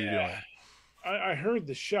are you doing? I heard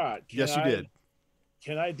the shot. Yes, you did.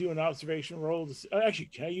 Can I do an observation roll? Actually,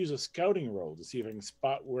 can I use a scouting roll to see if I can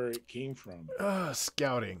spot where it came from?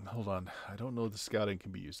 Scouting. Hold on. I don't know if the scouting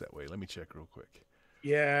can be used that way. Let me check real quick.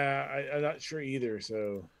 Yeah, I'm not sure either.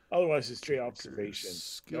 So otherwise, it's straight observation.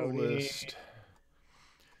 Skill list.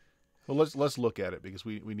 Well, let's look at it because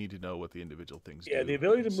we need to know what the individual things do. Yeah, the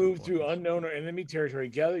ability to move through unknown or enemy territory,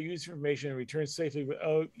 gather useful information, and return safely.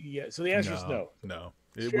 Oh, yeah. So the answer is no. No,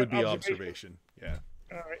 it would be observation. Yeah.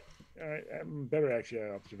 All right. I'm better actually at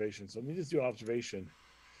observation. So let me just do observation.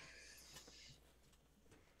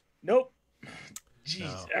 Nope.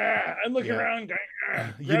 Jeez. No. I'm looking around.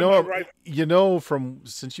 From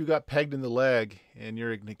since you got pegged in the leg and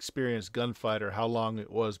you're an experienced gunfighter, how long it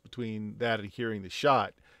was between that and hearing the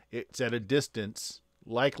shot. It's at a distance.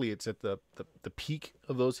 Likely it's at the peak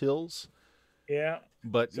of those hills. Yeah.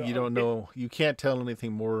 But so you don't know. You can't tell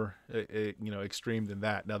anything more, extreme than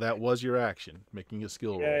that. Now that was your action, making a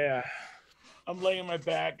skill roll. Yeah. I'm laying on my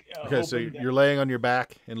back. Okay, so you're laying on your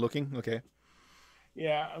back and looking. Okay.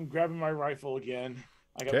 Yeah, I'm grabbing my rifle again.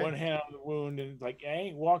 I got one hand on the wound, and it's like I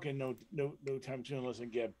ain't walking no time soon unless I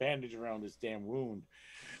get a bandage around this damn wound.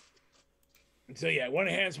 And so yeah, one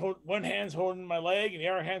hand's holding my leg, and the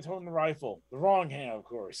other hand's holding the rifle. The wrong hand, of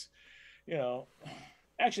course.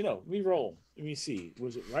 Actually, no. Let me roll. Let me see.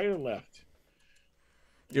 Was it right or left?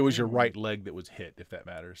 It was your right leg that was hit, if that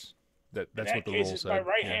matters. That's what the roll said. My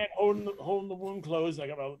right hand holding the wound closed. I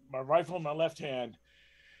got my rifle in my left hand.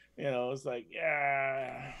 It's like,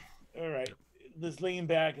 yeah, all right. This leaning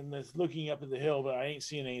back and this looking up at the hill, but I ain't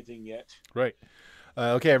seeing anything yet. Right.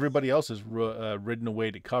 Okay, everybody else has ridden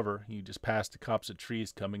away to cover. You just passed the copse of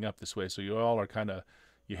trees coming up this way, so you all are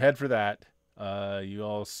you head for that. You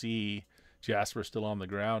all see Jasper still on the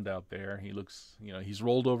ground out there. He looks, he's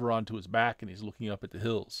rolled over onto his back and he's looking up at the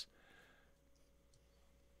hills.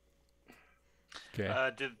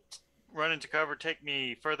 Okay. Did run into cover take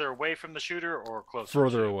me further away from the shooter or closer?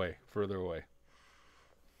 Further away.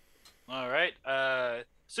 All right.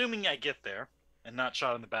 Assuming I get there and not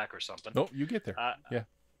shot in the back or something. Nope, you get there. Yeah.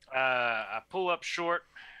 I pull up short.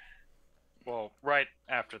 Well, right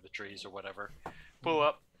after the trees or whatever. Pull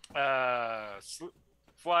up.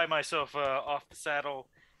 Fly myself off the saddle,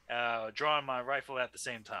 drawing my rifle at the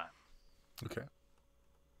same time. Okay.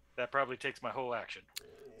 That probably takes my whole action.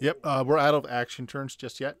 Yep. We're out of action turns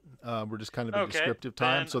just yet. We're just kind of in descriptive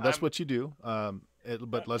time. So that's what you do.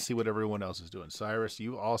 But let's see what everyone else is doing. Cyrus,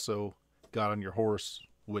 you also got on your horse,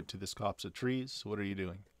 went to this copse of trees. What are you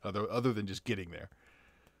doing other than just getting there?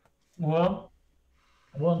 Well,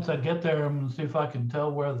 once I get there, I'm going to see if I can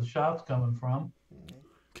tell where the shot's coming from.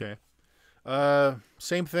 Okay.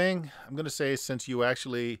 Same thing. I'm going to say since you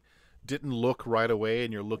actually didn't look right away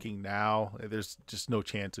and you're looking now, there's just no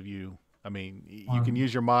chance of you. I mean, you can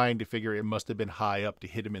use your mind to figure it must have been high up to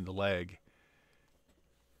hit him in the leg.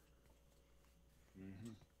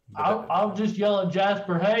 I'll just yell at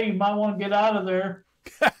Jasper, hey, you might want to get out of there.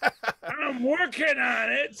 I'm working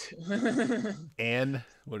on it. Anne,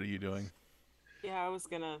 what are you doing? Yeah, I was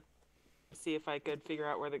going to see if I could figure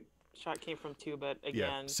out where the shot came from too, but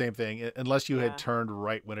again. Yeah, same thing. Unless you had turned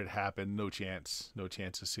right when it happened, no chance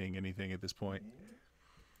of seeing anything at this point.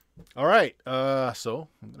 All right, so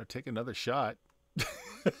I'm going to take another shot.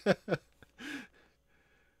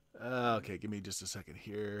 Okay, give me just a second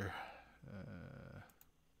here.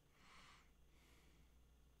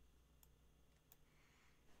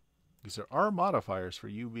 Because there are modifiers for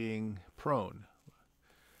you being prone.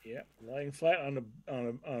 Yeah, lying flat on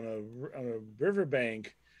a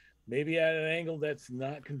riverbank, maybe at an angle that's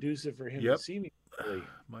not conducive for him to see me.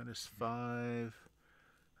 -5.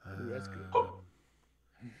 Ooh, that's good.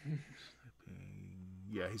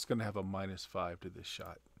 Yeah, he's going to have a -5 to this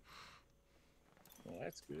shot. Well,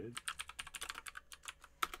 that's good.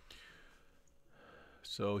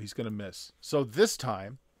 So he's going to miss. So this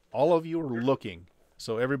time, all of you are looking.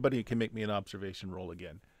 So everybody can make me an observation roll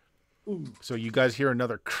again. Ooh. So you guys hear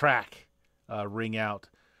another crack ring out.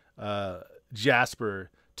 Jasper,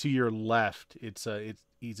 to your left,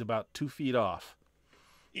 he's about 2 feet off.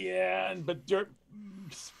 Yeah, but dirt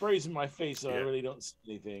sprays in my face, so I really don't see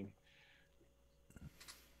anything.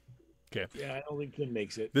 Okay. Yeah, I don't think Kim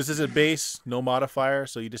makes it. This is a base, no modifier,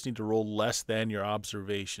 so you just need to roll less than your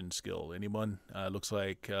observation skill. Anyone? Looks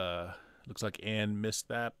like Anne missed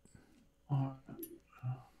that.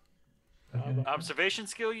 Observation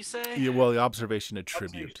skill, you say? Yeah, well, the observation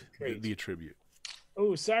attribute. The attribute.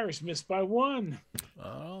 Oh, Cyrus missed by 1.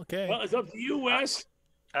 Okay. Well, it's up to you, Wes.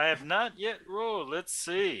 I have not yet rolled. Let's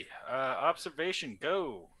see. Observation,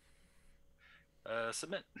 go.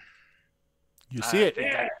 Submit. You see it.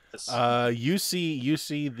 think I miss. You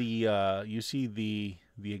see the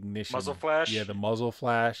ignition Muzzle flash? Yeah, the muzzle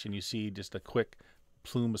flash, and you see just a quick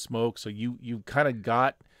plume of smoke. So you kind of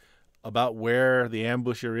got about where the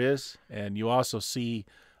ambusher is, and you also see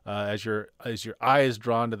as your eye is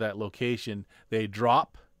drawn to that location, they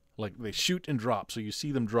drop, like they shoot and drop. So you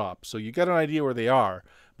see them drop. So you got an idea where they are,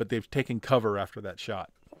 but they've taken cover after that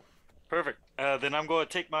shot. Perfect. Then I'm going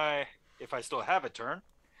to take my, if I still have a turn,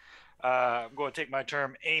 I'm going to take my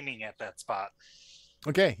turn aiming at that spot.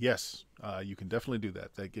 Okay, yes, you can definitely do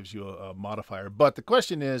that. That gives you a modifier. But the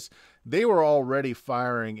question is, they were already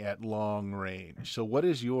firing at long range. So what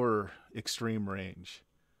is your extreme range?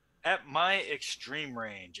 At my extreme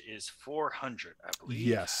range is 400, I believe.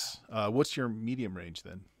 Yes. What's your medium range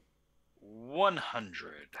then?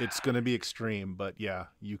 100. It's going to be extreme, but yeah,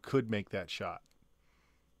 you could make that shot.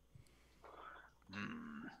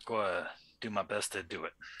 Go ahead. Do my best to do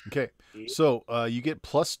it. Okay, so you get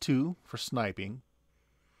 +2 for sniping.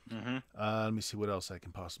 Mm-hmm. Let me see what else I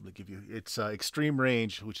can possibly give you. It's extreme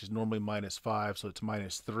range, which is normally -5, so it's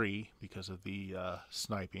 -3 because of the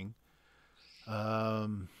sniping.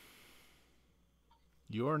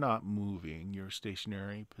 You're not moving. You're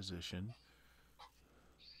stationary position.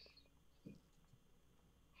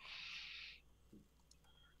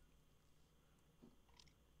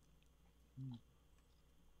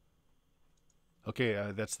 Okay,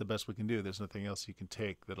 that's the best we can do. There's nothing else you can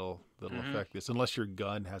take that'll affect this, unless your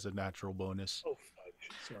gun has a natural bonus. Oh, fudge.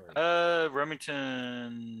 Sorry.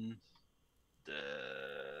 Remington,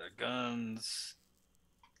 guns.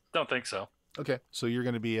 Don't think so. Okay, so you're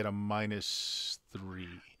going to be at a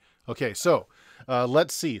 -3. Okay, so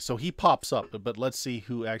let's see. So he pops up, but let's see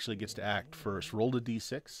who actually gets to act first. Roll a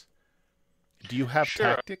d6. Do you have Sure.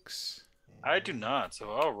 tactics? I do not,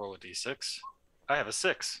 so I'll roll a d6. I have a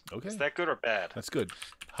 6. Okay. Is that good or bad? That's good.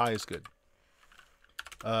 High is good.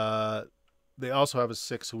 They also have a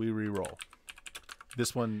 6, so we re-roll.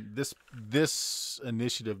 This one, this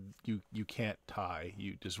initiative, you can't tie.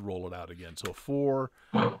 You just roll it out again. So a 4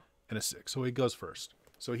 and a 6. So he goes first.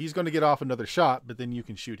 So he's going to get off another shot, but then you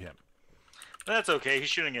can shoot him. That's okay. He's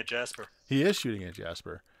shooting at Jasper. He is shooting at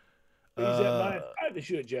Jasper. He's at -5 to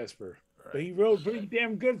shoot at Jasper. Right. But he rolled pretty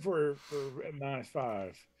damn good for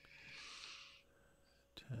 -5.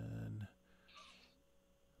 10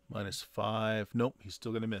 -5. Nope, he's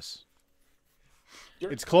still going to miss.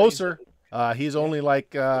 It's closer. He's only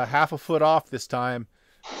like half a foot off this time.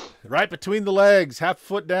 Right between the legs, half a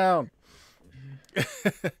foot down.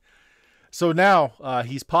 So now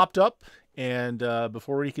he's popped up, and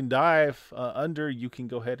before he can dive under, you can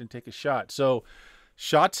go ahead and take a shot. So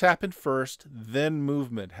shots happen first, then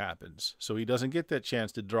movement happens. So he doesn't get that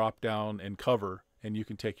chance to drop down and cover, and you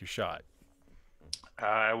can take your shot.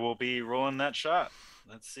 I will be rolling that shot.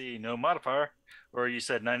 Let's see. No modifier. Or you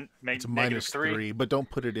said It's a -3. but don't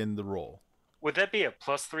put it in the roll. Would that be a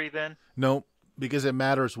 +3 then? Nope, because it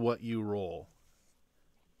matters what you roll.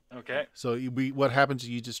 Okay. So what happens is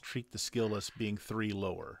you just treat the skill as being 3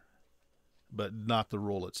 lower, but not the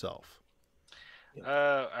roll itself.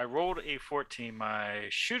 I rolled a 14. My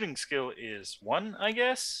shooting skill is 1, I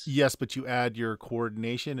guess. Yes, but you add your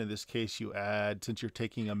coordination. In this case, you add, since you're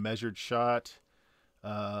taking a measured shot,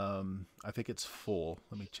 I think it's full.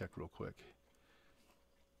 Let me check real quick.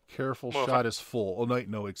 Careful shot is full. Oh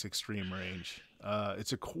no, it's extreme range.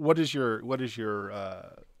 What is your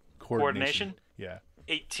coordination? Yeah.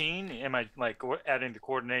 18. Am I like adding the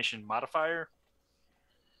coordination modifier?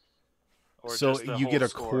 Or So just the you whole get a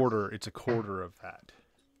score? quarter. It's a quarter of that.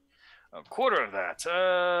 A quarter of that.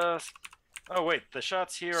 Oh wait, the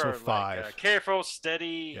shots here So are 5. like careful,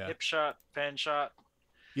 steady, Yeah. hip shot, fan shot.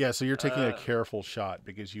 Yeah, so you're taking a careful shot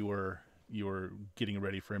because you were getting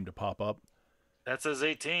ready for him to pop up. That says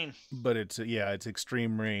 18. But it's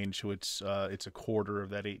extreme range, so it's a quarter of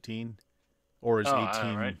that 18, or is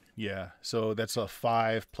 18? Right. Yeah, so that's a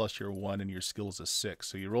 5 plus your 1, and your skill's a 6.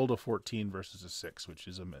 So you rolled a 14 versus a 6, which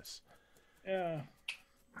is a miss. Yeah.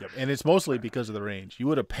 Yep, and it's mostly because of the range. You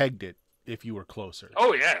would have pegged it if you were closer.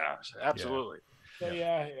 Oh yeah, absolutely. So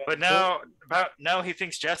yeah. But now he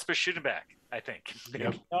thinks Jasper's shooting back. I think.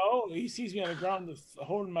 Yep. No, he sees me on the ground,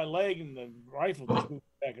 holding my leg, and the rifle just moving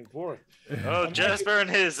back and forth. Oh, Jasper and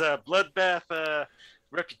his bloodbath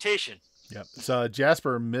reputation. Yep. So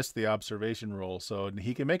Jasper missed the observation roll, so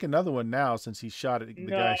he can make another one now since he shot it. The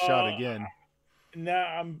guy shot again.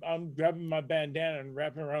 Now I'm grabbing my bandana and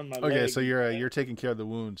wrapping around my leg. Okay, so you're taking care of the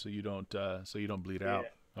wound, so you don't bleed out.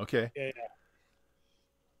 Okay. Yeah.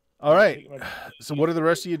 All right. Take my- So what are the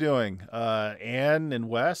rest of you doing? Anne and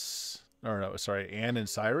Wes, or no, sorry, Anne and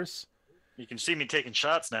Cyrus. You can see me taking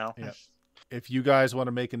shots now. Yeah. If you guys want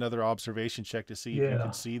to make another observation check to see if you Yeah.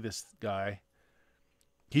 can see this guy,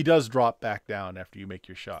 he does drop back down after you make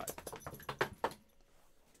your shot.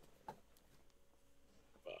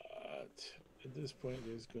 But at this point,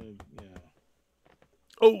 there's going to,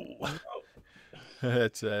 Oh,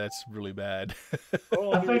 that's really bad.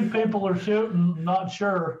 roll, I me think your, people are shooting, not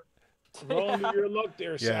sure. roll me your luck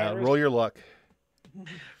there, Yeah, Cyrus. roll your luck.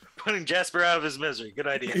 Putting Jasper out of his misery. Good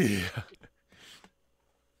idea. Yeah.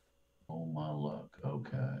 Oh my luck.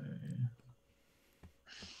 Okay.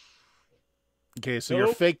 Okay, so you're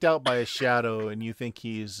Nope. faked out by a shadow, and you think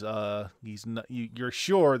he's not. You're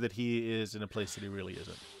sure that he is in a place that he really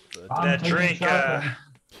isn't. But, I'm That taking drink, shotgun.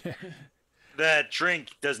 That drink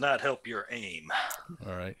does not help your aim.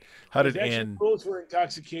 all right. How did There's actually Anne? rules for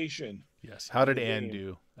intoxication. Yes. How did in the Anne game.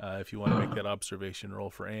 do? If you want to make that observation roll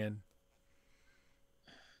for Anne.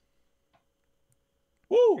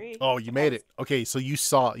 Woo! 3. Oh, you made it. Okay, so you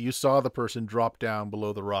saw the person drop down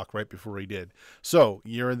below the rock right before he did. So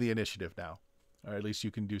you're in the initiative now, or at least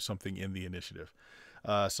you can do something in the initiative.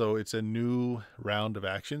 So it's a new round of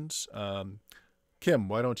actions. Kim,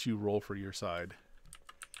 why don't you roll for your side?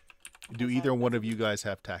 Do either one of you guys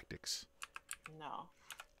have tactics? No.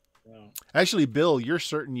 No. Actually, Bill, you're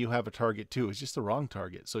certain you have a target too. It's just the wrong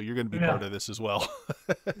target, so you're going to be Yeah. part of this as well.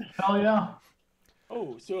 Hell yeah.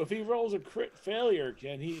 Oh, so if he rolls a crit failure,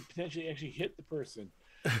 can he potentially actually hit the person?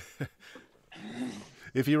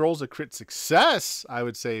 If he rolls a crit success, I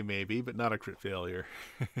would say maybe, but not a crit failure.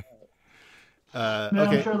 Yeah,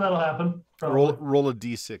 Okay, I'm sure that'll happen. roll a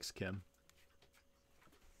d6, Kim.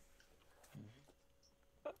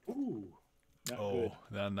 Ooh, not Oh, good.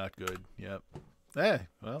 no, not good. Yep.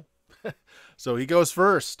 Well. So he goes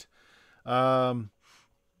first.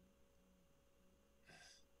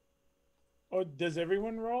 Oh, does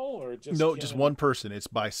everyone roll or just No, Ken just and- one person. It's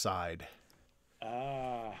by side.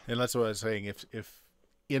 Ah, And that's what I was saying. If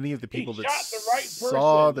any of the people that shot the right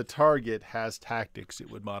saw person. the target has tactics, it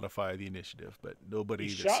would modify the initiative, but nobody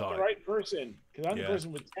he that shot saw the it. right person because I'm Yeah. the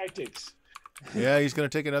person with tactics. Yeah, he's going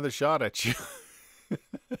to take another shot at you.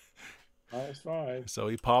 -5. So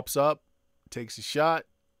he pops up, takes a shot.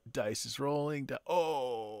 Dice is rolling.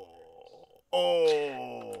 Oh.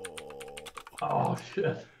 Oh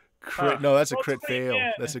shit. Crit. No, that's a Roll crit 20 fail.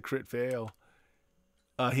 again. That's a crit fail.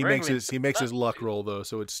 He Wrangling. makes his luck roll though,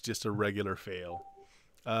 so it's just a regular fail.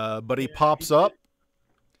 But he Yeah, pops he up.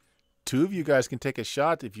 Two of you guys can take a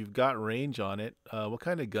shot if you've got range on it. What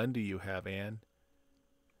kind of gun do you have, Anne?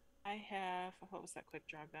 I have, what was that quick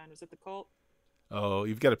draw gun? Was it the Colt? Oh,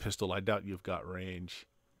 you've got a pistol. I doubt you've got range.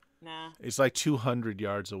 Nah, It's like 200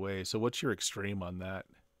 yards away. So what's your extreme on that?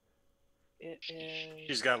 it is.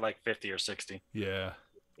 She's got like 50 or 60. Yeah.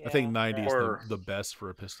 Yeah. I think 90 is Or- the best for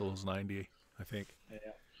a pistol is 90, I think. Yeah.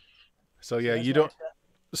 So yeah, That's you why don't.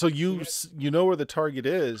 So you know where the target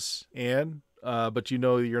is, Anne, but you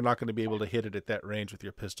know you're not going to be able to hit it at that range with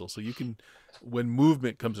your pistol. So you can, when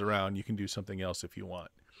movement comes around, you can do something else if you want.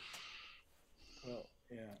 Well,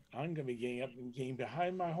 yeah, I'm gonna be getting up and getting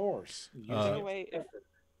behind my horse. Is there Uh, a way if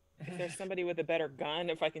there's somebody with a better gun,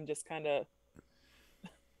 if I can just kind of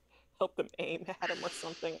help them aim at him or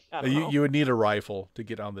something? I don't know. You would need a rifle to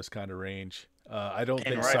get on this kind of range. I don't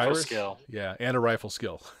And think rifle Cyrus. skill. Yeah, and a rifle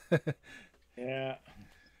skill. Yeah.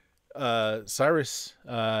 Cyrus.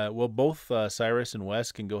 Well, both Cyrus and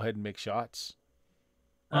Wes can go ahead and make shots.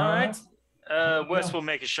 All right. Wes Yeah. will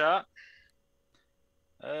make a shot.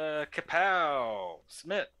 Kapow.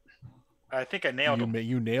 Smith. I think I nailed him.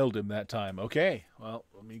 You nailed him that time. Okay. Well,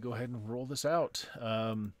 let me go ahead and roll this out.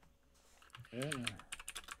 Yeah.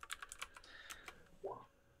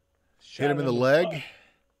 Hit him in the butt. leg.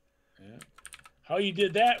 Yeah. How you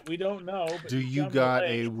did that, we don't know. But Do you shot him in the got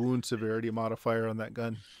leg. a wound severity modifier on that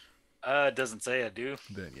gun? It doesn't say I do.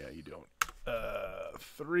 Then yeah, you don't.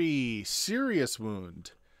 3 serious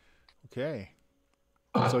wound. Okay.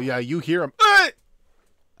 So yeah, you hear him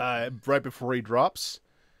right before he drops.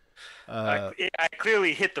 I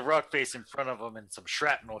clearly hit the rock face in front of him, and some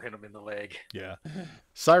shrapnel hit him in the leg. Yeah.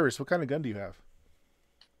 Cyrus, what kind of gun do you have?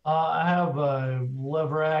 I have a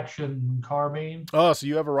lever action carbine. Oh, so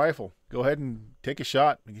you have a rifle. Go ahead and take a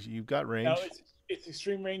shot because you've got range. No, it's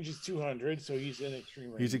extreme range is 200, so he's in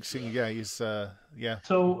extreme range. Yeah.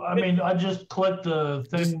 So I mean, I just clicked the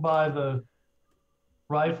thing Just- by the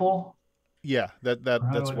rifle. Yeah, that's How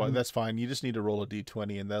do I why do- that's fine. You just need to roll a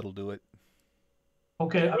d20 and that'll do it.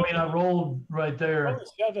 Okay, I mean, I rolled right there. Oh,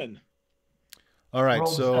 7. All right. Roll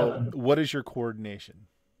So 7. what is your coordination?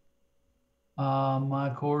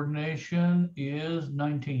 My coordination is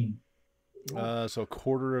 19. So a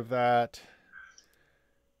quarter of that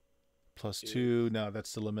plus 2. No, that's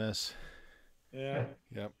still a miss. Yeah.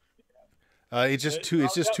 Yep. It's just too.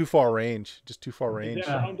 It's round just up. too far range. Just too far And range.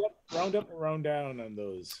 then round up, or round down on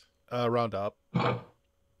those. Round up.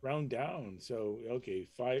 Round down. So okay,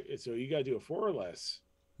 5. So you got to do a 4 or less.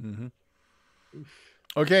 Mm-hmm. Oof.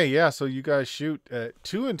 Okay, yeah. So you guys shoot at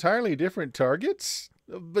 2 entirely different targets,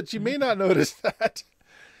 but you may not notice that.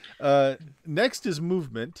 Next is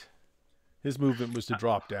movement. His movement was to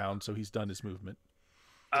drop down, so he's done his movement.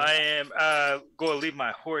 I am going to leave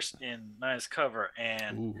my horse in nice cover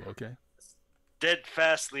and Ooh, okay.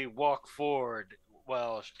 steadfastly walk forward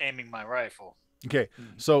while aiming my rifle. Okay,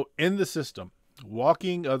 so in the system,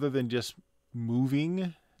 walking other than just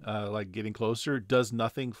moving, like getting closer, does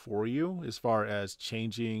nothing for you as far as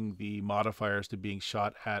changing the modifiers to being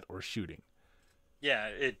shot at or shooting. Yeah,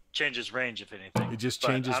 it changes range if anything. It just But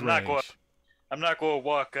changes range. I'm not going to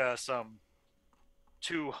walk some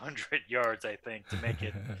 200 yards, I think, to make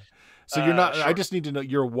it. So you're not. I short. just need to know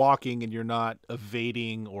you're walking and you're not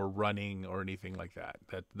evading or running or anything like that.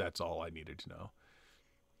 That's all I needed to know.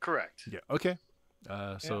 Correct. Yeah. Okay.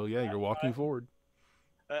 So yeah, you're walking forward.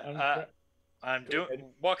 I'm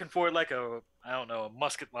walking forward like a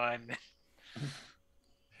musket line.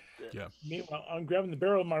 Yeah. Meanwhile, I'm grabbing the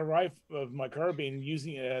barrel of my rifle of my carbine,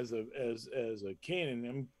 using it as a cannon.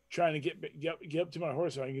 I'm trying to get up to my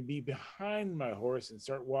horse so I can be behind my horse and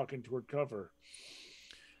start walking toward cover.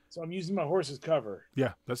 So I'm using my horse as cover.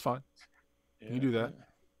 Yeah, that's fine. Yeah. You do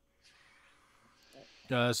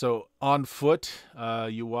that. So on foot,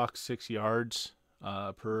 you walk 6 yards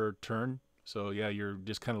per turn. So yeah, you're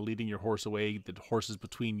just kind of leading your horse away. The horse is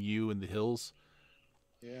between you and the hills.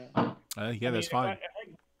 Yeah. Yeah, that's fine.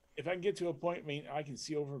 If I can get to a point, I can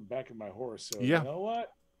see over the back of my horse. So yeah. You know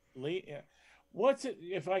what? What's it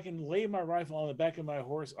if I can lay my rifle on the back of my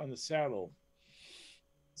horse on the saddle,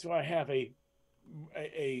 so I have a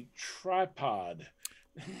tripod.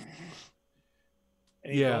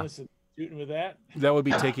 Any bonus of shooting with that? That would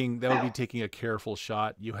be taking a careful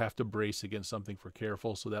shot. You have to brace against something for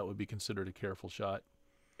careful, so that would be considered a careful shot.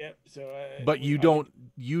 Yep. So. But you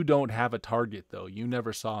don't have a target though. You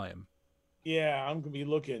never saw him. Yeah, I'm gonna be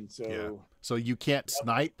looking. So. Yeah. So you can't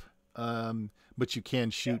snipe, but you can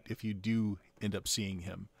shoot if you do end up seeing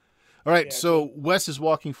him. All right. So Wes is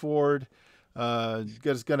walking forward. He's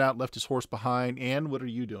got his gun out, left his horse behind. Anne, what are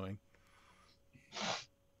you doing?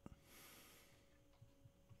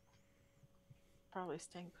 Probably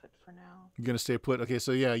staying put for now. You're gonna stay put. Okay.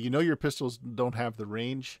 So yeah, you know your pistols don't have the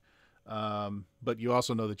range, but you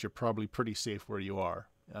also know that you're probably pretty safe where you are.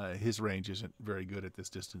 His range isn't very good at this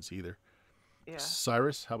distance either. Yeah.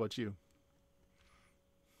 Cyrus, how about you?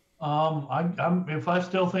 I'm if I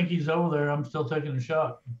still think he's over there, I'm still taking a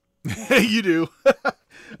shot. You do.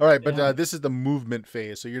 All right, but this is the movement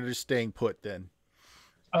phase, so you're just staying put then.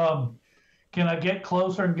 Can I get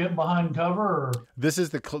closer and get behind cover? Or? This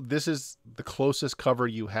is the closest cover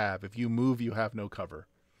you have. If you move, you have no cover.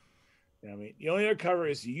 I mean, the only other cover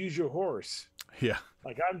is to use your horse. Yeah.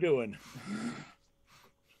 Like I'm doing.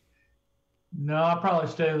 No, I'll probably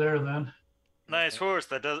stay there then. Nice horse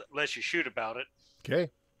that doesn't let you shoot about it.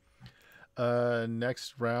 Okay.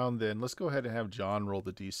 Next round, then let's go ahead and have John roll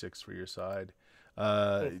the d6 for your side.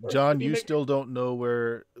 John, you still don't know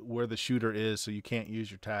where the shooter is, so you can't use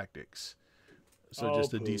your tactics. So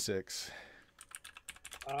just a d6.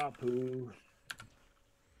 Poo.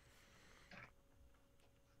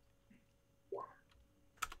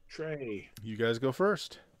 Trey. You guys go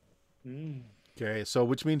first. Mm. Okay, so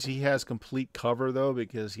which means he has complete cover though,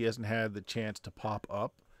 because he hasn't had the chance to pop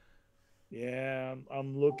up. Yeah,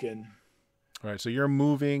 I'm looking. All right, so you're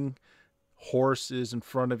moving. Horse is in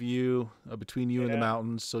front of you, between you and the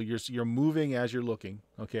mountains. So you're moving as you're looking.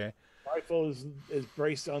 Okay. Rifle is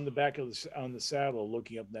braced on the back of on the saddle,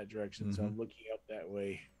 looking up in that direction. Mm-hmm. So I'm looking up that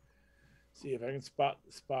way. See if I can spot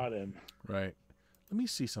him. Right. Let me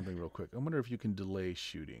see something real quick. I wonder if you can delay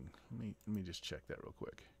shooting. Let me just check that real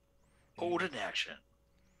quick. Hold in action.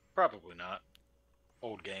 Probably not.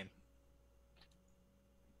 Old game.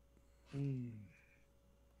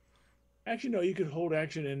 Actually, no. You could hold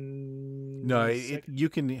action in. No, you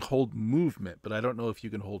can hold movement, but I don't know if you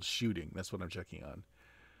can hold shooting. That's what I'm checking on.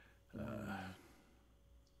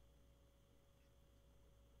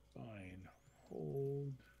 Fine.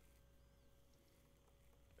 Hold.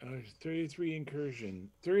 33 incursion.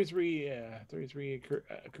 33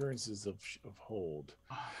 occurrences of hold.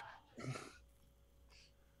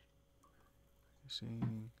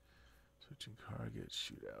 Switching targets,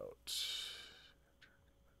 shootout.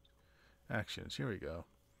 Actions. Here we go.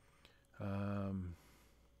 Um,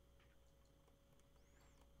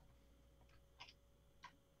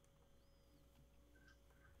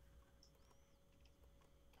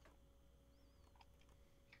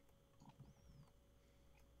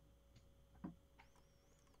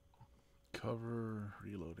 cover,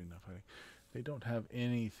 reloading, not fighting. They don't have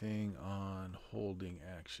anything on holding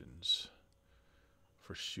actions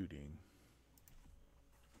for shooting.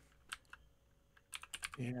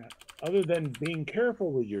 Yeah. Other than being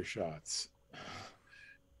careful with your shots.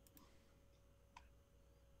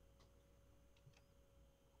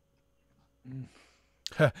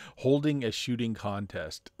 Holding a shooting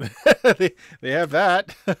contest. they have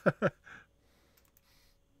that.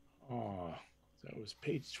 Oh, that was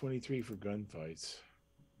page 23 for gunfights.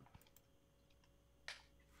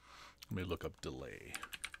 Let me look up delay.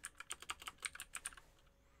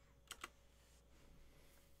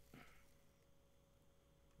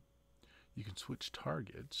 You can switch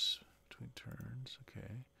targets between turns.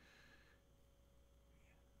 Okay.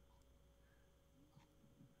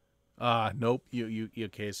 Nope. You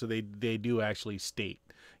okay? So they do actually state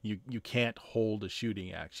you can't hold a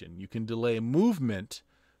shooting action. You can delay movement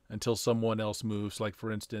until someone else moves. Like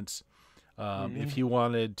for instance, if he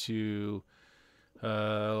wanted to,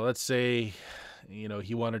 let's say,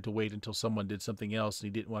 he wanted to wait until someone did something else and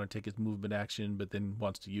he didn't want to take his movement action, but then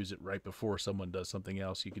wants to use it right before someone does something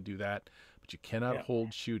else. You could do that, but you cannot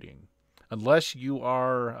hold shooting unless you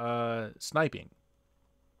are sniping.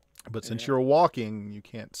 But since you're walking, you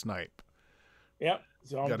can't snipe. Yep.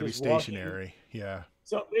 So I'm got to be just stationary. walking. Yeah.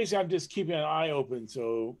 So basically, I'm just keeping an eye open.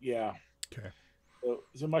 So yeah. Okay.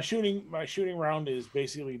 So my shooting round is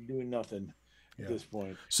basically doing nothing at this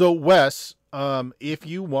point. So Wes, if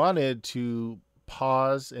you wanted to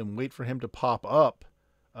pause and wait for him to pop up,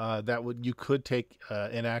 you could take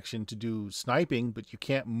an action to do sniping, but you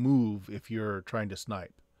can't move if you're trying to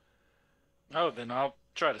snipe. Oh, then I'll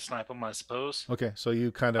try to snipe him, I suppose. Okay, so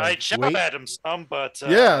you kind of I jab at him some, but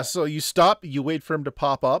yeah. So you stop, you wait for him to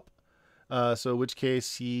pop up. So in which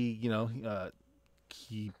case he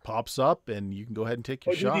pops up, and you can go ahead and take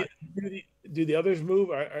your shot. Do the others move?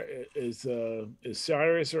 Is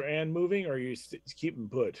Cyrus or Ann moving, or are you keeping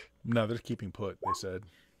put? No, they're keeping put. They said.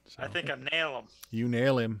 So. I think I nail him. You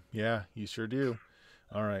nail him. Yeah, you sure do.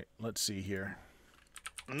 All right, let's see here.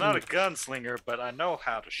 I'm not a gunslinger, but I know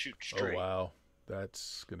how to shoot straight. Oh wow,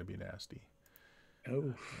 that's gonna be nasty. Oh.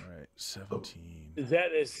 All right, 17. Is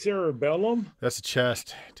that a cerebellum? That's a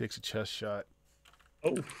chest. Takes a chest shot.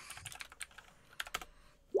 Oh.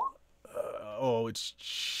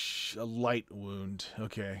 It's a light wound.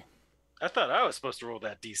 Okay. I thought I was supposed to roll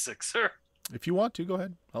that D6, sir. If you want to, go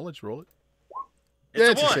ahead. I'll let you roll it.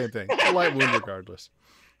 It's the same thing. A light wound regardless.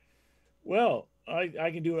 Well,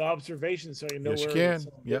 I can do an observation so you know yes, where. Yes,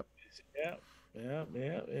 you can. Yep.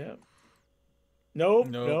 Yeah.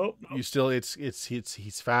 Nope. You still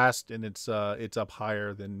he's fast and it's up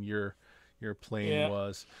higher than your plane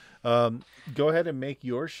was. Go ahead and make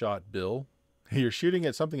your shot, Bill. You're shooting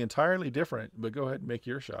at something entirely different, but go ahead and make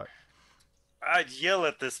your shot. I'd yell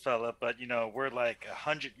at this fella, but we're like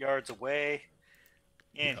 100 yards away.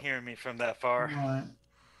 You ain't hearing me from that far. All right.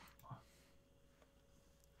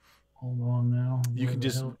 Hold on now. You can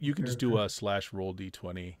just do a / roll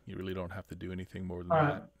d20. You really don't have to do anything more than that.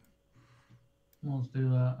 Right. Let's do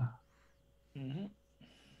that. Mm-hmm.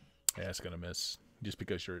 Yeah, it's gonna miss just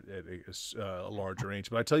because you're at a larger range.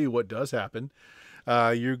 But I tell you what does happen.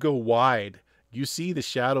 You go wide. You see the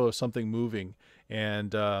shadow of something moving,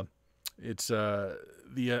 and it's the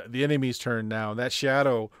enemy's turn now. That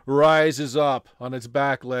shadow rises up on its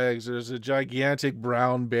back legs. There's a gigantic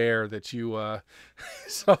brown bear that you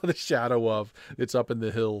saw the shadow of. It's up in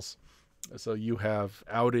the hills. So you have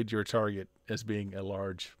outed your target as being a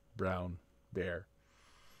large brown bear.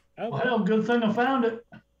 Well, good thing I found it.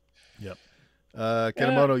 Yep.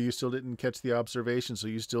 Kanemoto, you still didn't catch the observation, so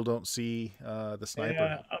you still don't see the sniper.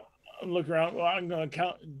 Yeah, I'm looking around. Well, I'm going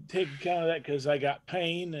to take account of that because I got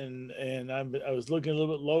pain and I was looking a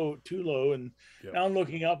little bit too low, and now I'm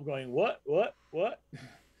looking up, going, what?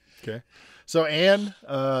 Okay. So Anne,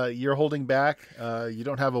 you're holding back. You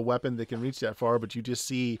don't have a weapon that can reach that far, but you just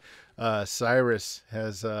see Cyrus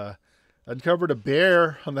has uncovered a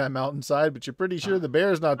bear on that mountainside, but you're pretty sure the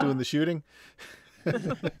bear's not doing the shooting.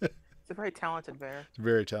 It's a very talented bear. It's a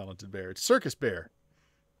very talented bear. It's a circus bear.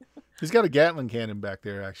 He's got a Gatling cannon back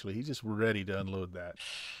there, actually. He's just ready to unload that.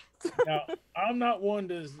 Now, I'm not one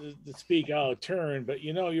to speak out of turn, but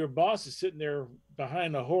your boss is sitting there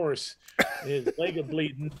behind a horse, his leg is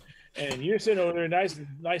bleeding, and you're sitting over there nice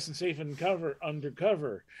and safe and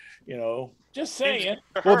undercover. Just saying.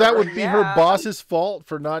 Well, that would be her boss's fault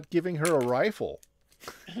for not giving her a rifle.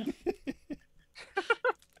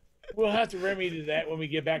 We'll have to remedy that when we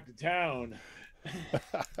get back to town.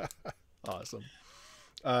 Awesome.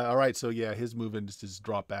 All right, so yeah, his movement is just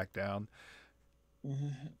drop back down.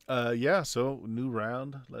 Yeah, so new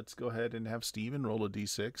round. Let's go ahead and have Steven roll a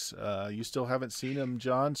d6. You still haven't seen him,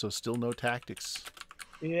 John, so still no tactics.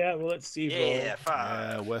 Yeah, well, let's see. Yeah, 5.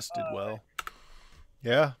 Yeah, Wes did well.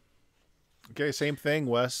 Yeah. Okay, same thing,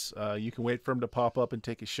 Wes. You can wait for him to pop up and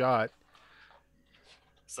take a shot.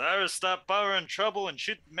 Cyrus, stop borrowing trouble and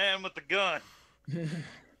shoot the man with the gun.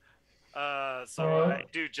 So I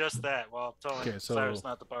do just that while telling Cyrus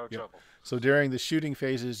not to borrow trouble. So during the shooting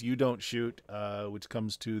phases, you don't shoot, which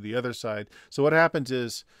comes to the other side. So what happens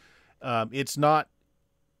is, it's not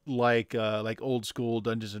like old school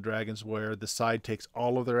Dungeons and Dragons where the side takes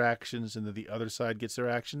all of their actions and then the other side gets their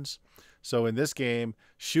actions. So in this game,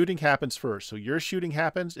 shooting happens first. So your shooting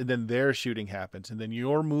happens, and then their shooting happens, and then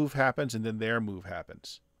your move happens, and then their move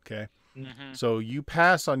happens. Okay. Mm-hmm. So you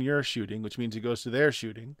pass on your shooting, which means it goes to their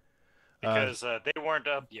shooting. Because they weren't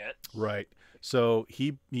up yet. Right. So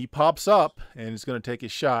he pops up and is going to take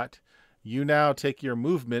his shot. You now take your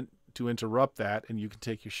movement to interrupt that, and you can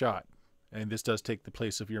take your shot. And this does take the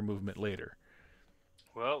place of your movement later.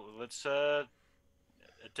 Well, let's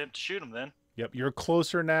attempt to shoot him then. Yep, you're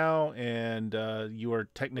closer now, and you are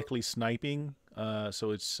technically sniping.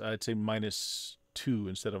 So it's, I'd say, -2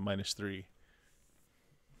 instead of -3.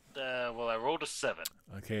 Well, I rolled a 7.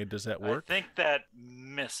 Okay, does that work? I think that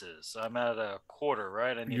misses. I'm at a quarter,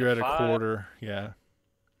 right? I need You're at a 5. quarter, yeah.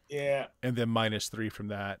 Yeah. And then -3 from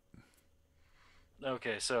that.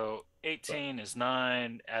 Okay, so 18 is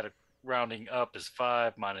 9. Rounding up is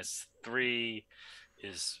 5. -3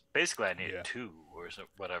 is basically I need 2 or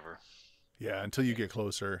whatever. Yeah, until you get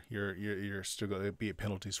closer, you're still going to be at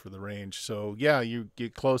penalties for the range. So yeah, you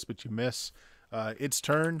get close, but you miss. Its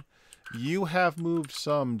turn. You have moved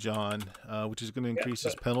some, John, which is going to increase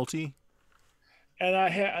his penalty. And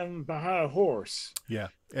I'm behind a horse. Yeah,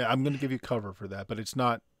 I'm going to give you cover for that, but it's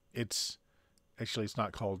not. It's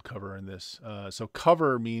not called cover in this. So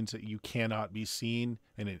cover means that you cannot be seen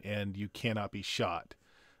and you cannot be shot.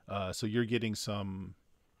 So you're getting some.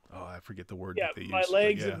 Oh, I forget the word. Yeah, that they my use,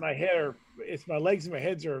 legs and my head are. It's my legs and my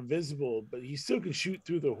heads are invisible, but he still can shoot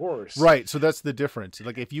through the horse. Right. So that's the difference.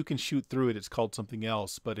 Like if you can shoot through it, it's called something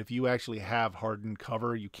else. But if you actually have hardened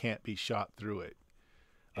cover, you can't be shot through it.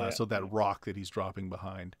 So that rock that he's dropping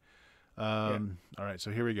behind. All right.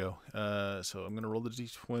 So here we go. So I'm gonna roll the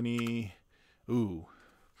d20. Ooh,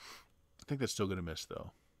 I think that's still gonna miss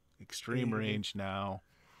though. Extreme range now.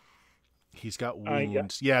 He's got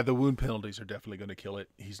wounds. Yeah, the wound penalties are definitely going to kill it.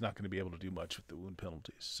 He's not going to be able to do much with the wound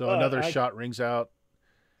penalties. So another shot rings out.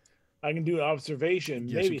 I can do an observation.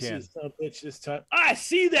 Yes, Maybe see the son of a bitch this time. I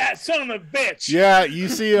see that son of a bitch. Yeah, you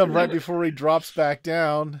see him right before he drops back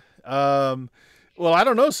down. Well, I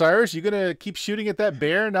don't know, Cyrus. You going to keep shooting at that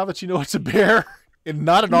bear now that you know it's a bear and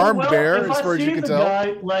not an armed bear, as far as you can tell?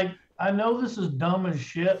 Guy, like, I know this is dumb as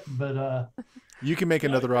shit, but you can make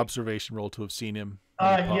another observation roll to have seen him.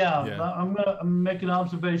 I'm gonna make an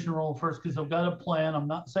observation roll first because I've got a plan. I'm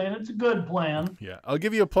not saying it's a good plan. Yeah, I'll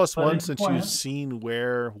give you a +1 since you've seen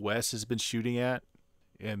where Wes has been shooting at,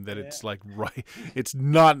 and that it's like right. It's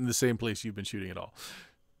not in the same place you've been shooting at all.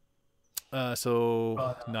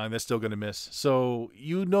 So 9, that's still gonna miss. So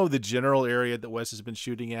you know the general area that Wes has been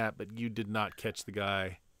shooting at, but you did not catch the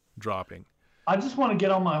guy dropping. I just want to get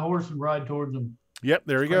on my horse and ride towards him. Yep,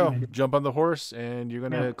 there you go. Jump on the horse, and you're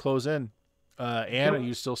gonna close in. Anne, are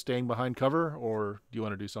you still staying behind cover, or do you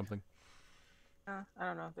want to do something? I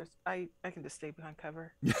don't know. I can just stay behind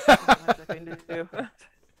cover. The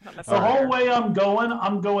whole way I'm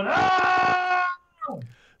going. Ah!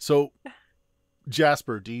 So,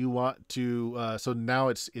 Jasper, do you want to? So now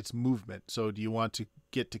it's movement. So do you want to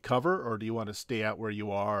get to cover, or do you want to stay out where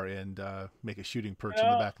you are and make a shooting perch in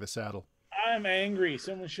the back of the saddle? I'm angry.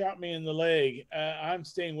 Someone shot me in the leg. I'm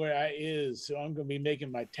staying where I is, so I'm going to be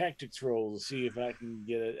making my tactics roll to see if I can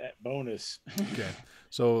get a bonus. Okay.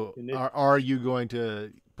 So are you going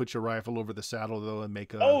to put your rifle over the saddle, though, and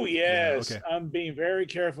make a... Oh, yes. Yeah, okay. I'm being very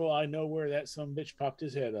careful. I know where that son of a bitch popped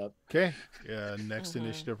his head up. Okay. Next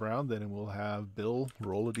initiative round, then we'll have Bill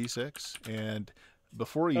roll a d6. And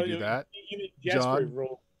before you do that, John...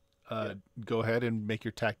 roll. Go ahead and make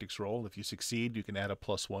your tactics roll. If you succeed, you can add a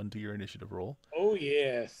 +1 to your initiative roll. Oh,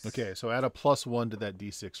 yes. Okay, so add a +1 to that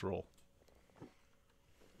d6 roll.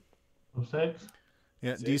 6?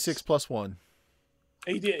 Yeah, d6 +1.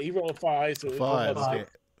 He did. He rolled a 5. So 5. Okay.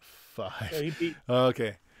 5. So he beat.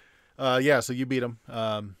 Okay. So you beat him.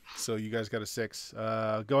 So you guys got a 6.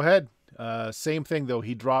 Go ahead. Same thing though.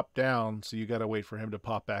 He dropped down, so you got to wait for him to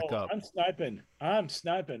pop back Oh, up. I'm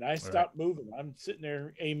sniping. I stopped moving. I'm sitting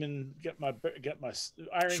there aiming. Get my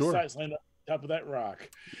iron Sure. sights lined up on top of that rock.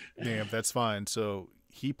 Damn, that's fine. So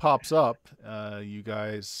he pops up. You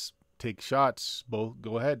guys take shots. Both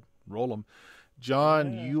go ahead, roll them.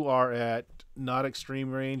 John, Yeah. you are at not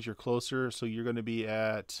extreme range. You're closer, so you're going to be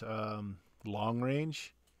at long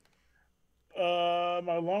range.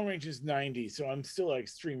 My long range is 90, so I'm still at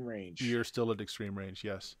extreme range. You're still at extreme range.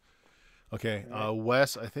 Yes. Okay, Right.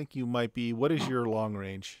 Wes, I think you might be. What is your long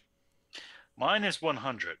range? Mine is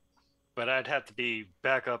 100, but I'd have to be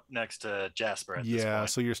back up next to Jasper at this Yeah, point.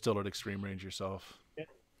 so you're still at extreme range yourself.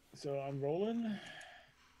 So I'm rolling.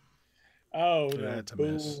 Oh, no, That's a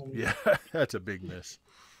miss. boom. Yeah, that's a big miss.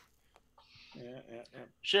 Yeah.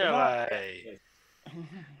 Shall Not I?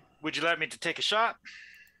 Would you like me to take a shot?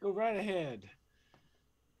 Go right ahead.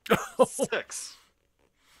 6.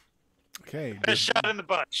 Okay. Best shot in the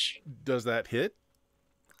bunch. Does that hit?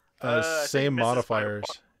 I think it Same misses by modifiers.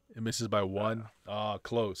 one. It misses by 1.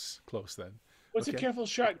 Close then. What's a Okay. careful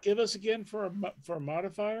shot? Give us again for a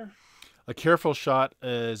modifier. A careful shot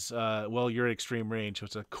is you're at extreme range, so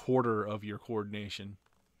it's a quarter of your coordination.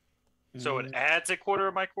 So it adds a quarter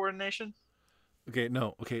of my coordination? Okay,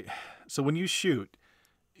 no. Okay. So when you shoot,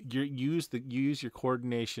 you use your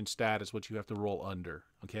coordination stat as what you have to roll under,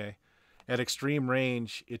 okay? At extreme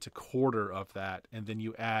range, it's a quarter of that, and then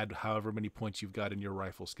you add however many points you've got in your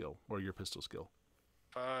rifle skill or your pistol skill.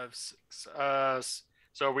 5, 6.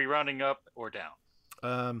 So are we rounding up or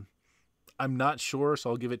down? I'm not sure, so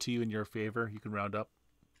I'll give it to you in your favor. You can round up.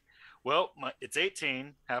 Well, it's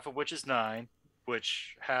 18, half of which is 9,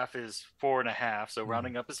 which half is 4.5. So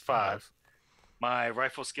rounding up is 5. My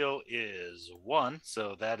rifle skill is 1,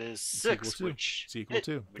 so that is 6, equal to. which It's equal hit,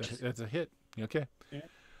 to. which is That's a hit. Okay. Yeah.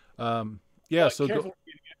 Yeah. But So careful,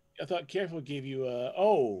 I thought careful gave you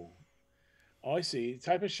I see.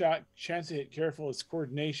 Type of shot, chance to hit careful is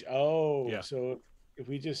coordination. Oh, Yeah. so if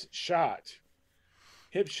we just shot,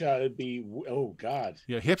 hip shot would be God.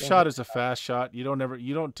 yeah, hip Don't shot hit is a fast shot. You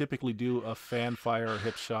don't typically do a fan fire or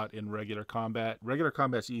hip shot in regular combat. Regular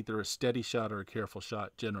combat's either a steady shot or a careful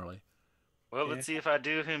shot generally. well, let's see if I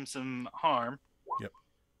do him some harm. Yep.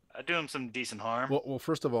 I do him some decent harm. Well,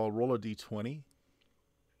 first of all, roll a d20.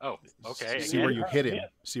 Oh, okay. See again. where you hit him.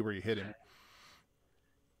 See where you hit him.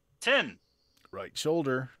 10. Right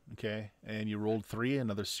shoulder. Okay, and you rolled 3,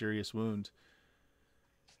 another serious wound.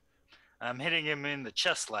 I'm hitting him in the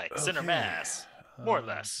chest, like center Okay. mass, more or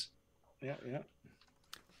less. Yeah.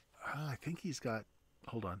 I think he's got.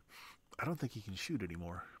 Hold on. I don't think he can shoot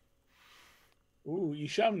anymore. Ooh, you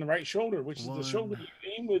shot him in the right shoulder, which is the shoulder One.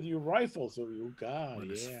 you aim with your rifle. So, God, What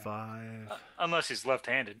is 5? Unless he's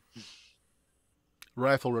left-handed.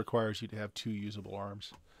 Rifle requires you to have 2 usable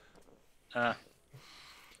arms.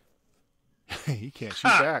 He can't shoot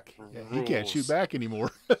back. Yeah, he can't shoot Rules. back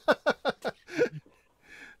anymore.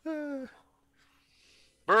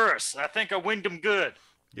 Burris, I think I winged him good.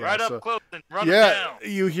 Yeah, right so- up close and run him yeah, down.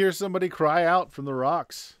 you hear somebody cry out from the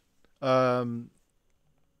rocks. Well,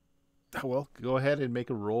 go ahead and make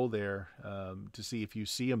a roll there to see if you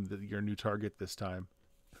see him, your new target this time,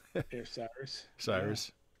 There's Cyrus.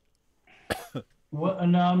 Cyrus. Well,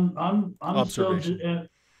 and I'm still. Observation.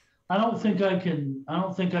 I don't think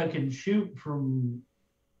I can shoot from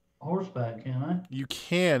horseback, can I? You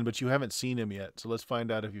can, but you haven't seen him yet. So let's find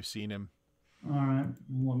out if you've seen him. All right.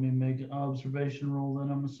 Let me make an observation roll. Then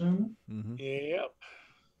I'm assuming. Mm-hmm. Yep.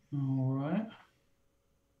 All right.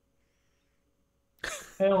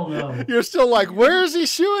 Hell no. You're still like, where is he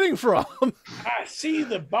shooting from? I see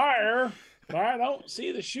the buyer, but I don't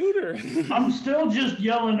see the shooter. I'm still just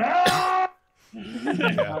yelling. Ah!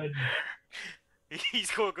 Yeah.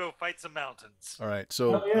 He's going to go fight some mountains. All right.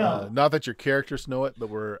 So, Oh, yeah. not that your characters know it, but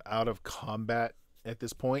we're out of combat at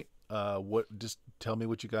this point. Just tell me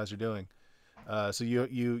what you guys are doing. So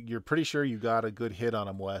you're pretty sure you got a good hit on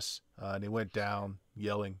him, Wes, and he went down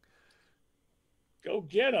yelling. Go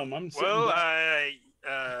get him. I'm sitting Well, down. I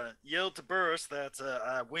yelled to Burris that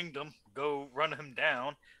I winged him, go run him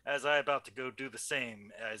down, as I about to go do the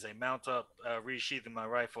same as I mount up, resheathing my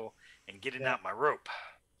rifle and getting Yeah. out my rope.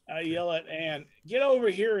 I yell at Ann, get over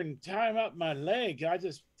here and tie him up my leg. I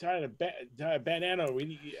just tied a bandana.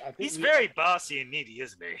 He's very bossy and needy,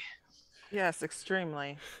 isn't he? Yes,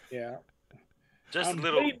 extremely. Yeah. Just I'm a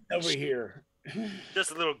little bleeding over here.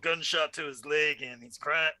 just a little gunshot to his leg, and he's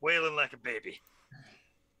crying, wailing like a baby,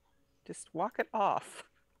 Just walk it off.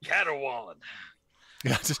 caterwauling.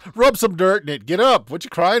 Yeah, just rub some dirt in it. Get up. What you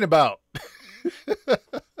crying about?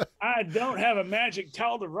 I don't have a magic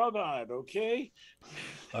towel to rub on it, okay?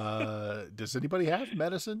 Does anybody have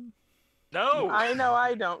medicine? No. I know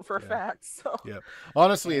I don't for a Yeah. fact. So Yeah.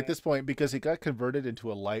 Honestly, at this point, because it got converted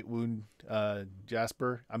into a light wound,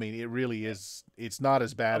 Jasper, I mean, it really is. It's not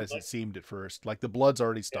as bad as it seemed at first. Like the blood's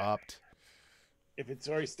already stopped. If it's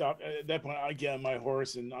already stopped, at that point, I get on my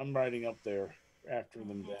horse and I'm riding up there after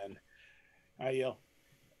them. Then I yell,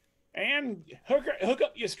 "And hook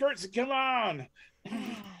up your skirts and come on!"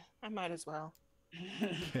 I might as well.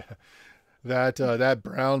 Yeah. That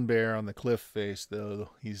brown bear on the cliff face, though,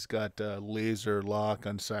 he's got laser lock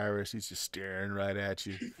on Cyrus. He's just staring right at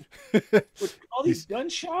you. With all these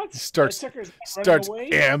gunshots, starts that sucker's not running away.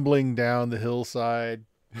 ambling down the hillside.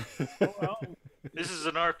 Oh, well. This is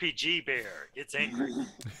an RPG bear. It's angry.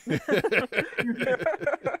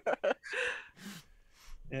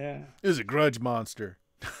 Yeah. It's a grudge monster.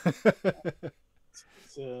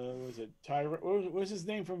 Was it Tyrell? What was his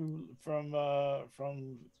name from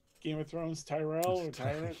Game of Thrones? Tyrell or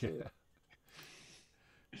Tyrant?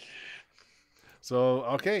 Yeah. So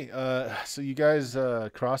okay, so you guys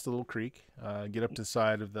cross the little creek, get up to the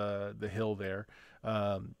side of the hill there.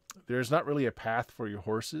 There's not really a path for your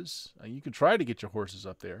horses. You can try to get your horses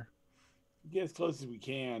up there. Get as close as we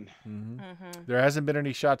can. Mm-hmm. Mm-hmm. There hasn't been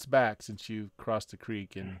any shots back since you crossed the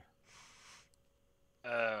creek, and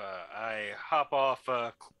I hop off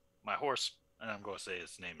my horse, and I'm going to say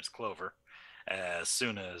his name is Clover, as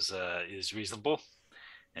soon as is reasonable,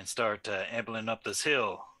 and start ambling up this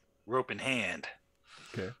hill, rope in hand.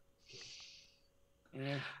 okay.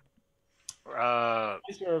 Yeah. Uh,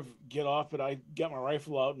 I sort of get off, but I got my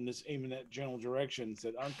rifle out and just aim in that general direction.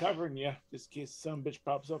 Said, "I'm covering you, just in case some bitch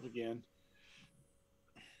pops up again."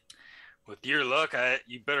 with your luck,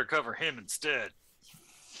 you better cover him instead.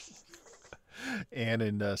 Ann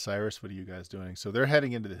and Cyrus, what are you guys doing? So they're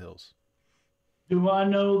heading into the hills. Do I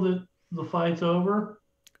know that the fight's over?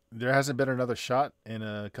 There hasn't been another shot in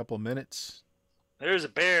a couple of minutes. There's a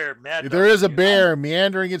bear. There is a bear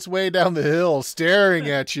meandering its way down the hill, staring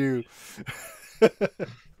at you.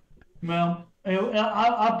 Well,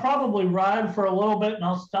 I'll probably ride for a little bit and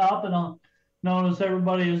I'll stop and I'll notice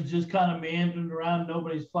everybody is just kind of meandering around.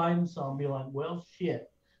 Nobody's fighting. So I'll be like, well,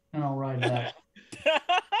 shit. And I'll ride back.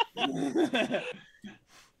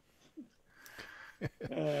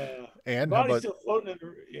 And how body's about, still floating.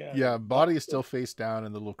 yeah, body is still face down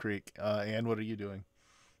in the little creek. Ann, what are you doing?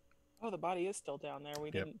 Oh, the body is still down there.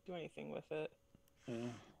 We didn't do anything with it.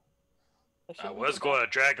 I was going to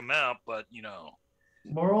drag him out, but you know.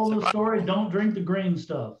 Moral of the story, don't drink the green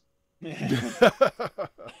stuff. Maybe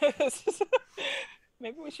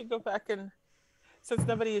we should go back and, since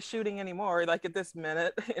nobody is shooting anymore, like at this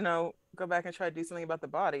minute, go back and try to do something about the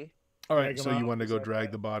body. All right, Drag 'em so you out, want to go is that drag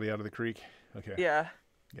right? the body out of the creek? Okay. Yeah.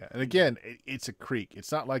 Yeah, and again, it's a creek.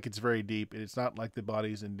 It's not like it's very deep. It's not like the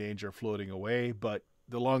body's in danger of floating away, but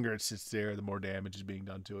the longer it sits there, the more damage is being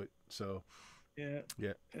done to it. So, Yeah.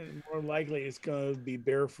 Yeah. And more likely it's going to be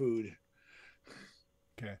bear food.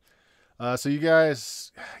 okay. So you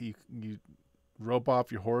guys, you rope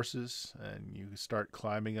off your horses and you start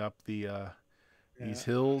climbing up these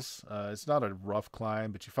hills. It's not a rough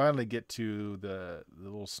climb, but you finally get to the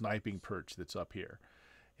little sniping perch that's up here.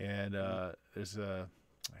 And there's a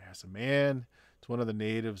man. It's one of the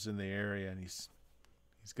natives in the area, and he's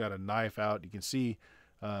got a knife out. You can see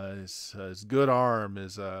his good arm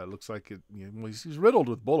is looks like it. He's riddled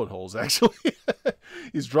with bullet holes. Actually,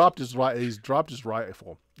 he's dropped his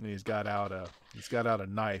rifle, and he's got out a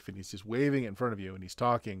knife, and he's just waving it in front of you, and he's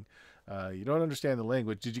talking. You don't understand the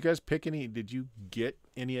language. Did you guys pick any? Did you get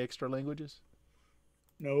any extra languages?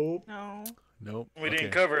 Nope. No. Nope. We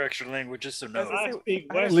didn't cover extra languages, so no. I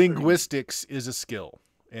speak Western. Linguistics is a skill,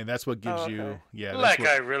 and that's what gives you. okay. Yeah. Like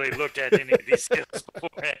That's I really looked at any of these skills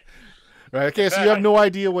beforehand. Right. Okay. So you have no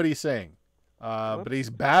idea what he's saying, but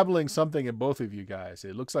he's babbling something at both of you guys.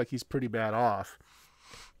 It looks like he's pretty bad off.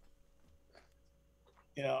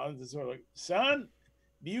 I'm just sort of like, son,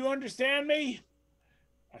 do you understand me?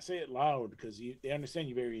 I say it loud because they understand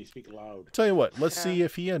you better when you speak loud. Tell you what. Let's see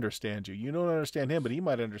if he understands you. You don't understand him, but he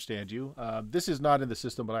might understand you. This is not in the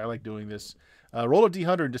system, but I like doing this. Roll a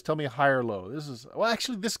d100 and just tell me high or low.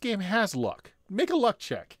 Actually, this game has luck. Make a luck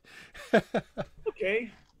check.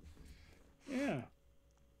 Okay. Yeah.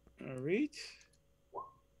 All right.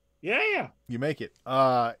 Yeah. You make it.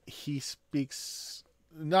 He speaks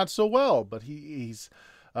not so well, but he's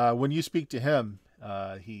when you speak to him,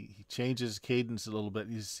 he changes cadence a little bit.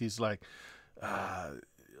 He's like,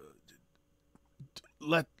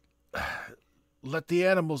 let the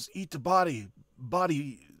animals eat the body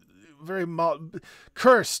very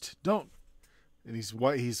cursed. Don't. And he's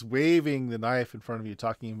waving the knife in front of you,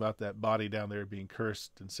 talking about that body down there being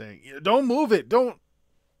cursed and saying, "Don't move it. Don't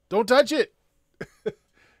touch it."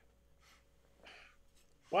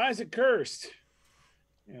 Why is it cursed?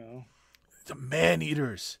 You know. The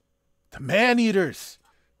man-eaters. The man-eaters.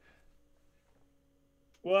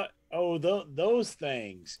 What? Oh, those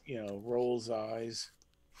things. You know, rolls eyes.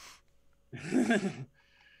 Come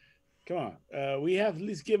on. We have to at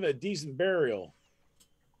least give it a decent burial.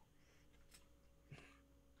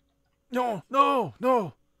 No, no,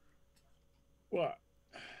 no. What?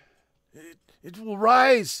 It will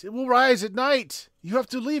rise. It will rise at night. You have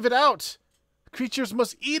to leave it out. Creatures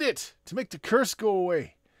must eat it to make the curse go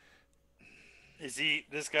away. Is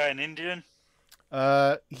this guy an Indian?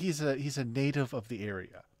 He's a native of the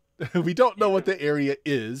area. We don't know what the area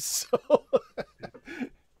is. So.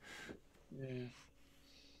 Yeah.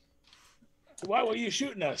 Why were you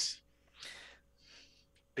shooting us?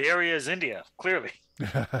 The area is India, clearly. He's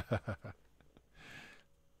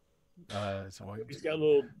got a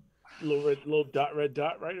little red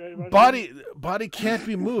dot right. Body can't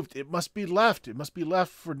be moved. It must be left. It must be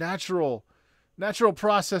left for natural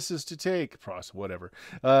processes to take. Whatever.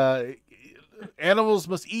 Animals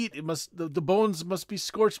must eat. It must the bones must be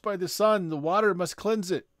scorched by the sun. The water must cleanse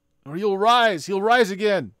it, or he'll rise. He'll rise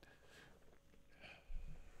again.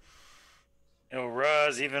 It'll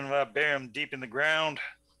rise even if I bury him deep in the ground.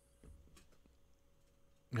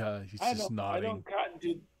 He's just nodding.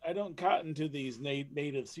 I don't cotton to these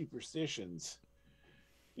native superstitions.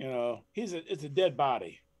 You know, it's a dead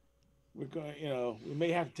body. We're going. You know, we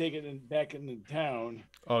may have to take it back into town.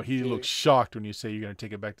 Oh, he looks shocked when you say you're going to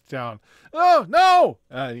take it back to town. Oh no!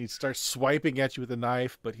 He starts swiping at you with a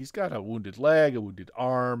knife, but he's got a wounded leg, a wounded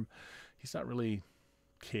arm. He's not really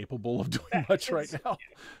capable of doing much right now.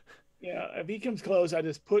 Yeah, if he comes close, I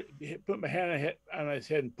just put my hand on his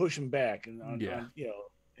head and push him back, and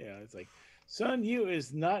it's like, son, you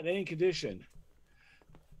is not in any condition.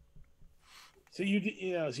 So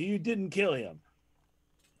you didn't kill him.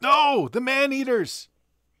 No, the man-eaters.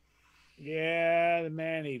 Yeah, the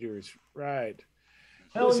man-eaters, right?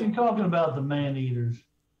 Hell, are you talking about the man-eaters?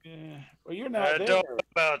 Yeah. Well, you're not there. Don't know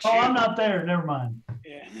about you. Oh, I'm not there. Never mind.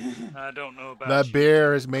 Yeah. I don't know about That you.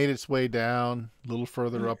 bear has made its way down a little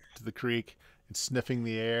further up to the creek. It's sniffing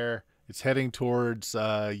the air. It's heading towards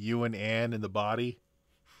you and Anne in the body.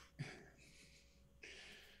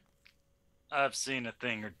 I've seen a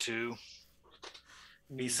thing or two.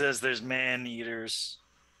 He says there's man-eaters,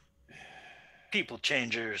 people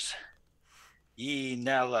changers, ye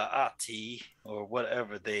nalaati, or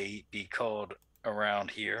whatever they be called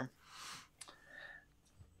around here.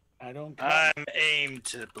 I'm aimed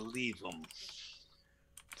to believe them.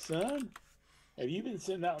 Son, have you been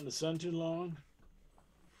sitting out in the sun too long?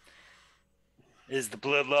 Is the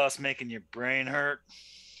blood loss making your brain hurt?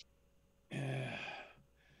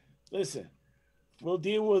 Listen, we'll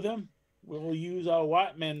deal with him. We'll use our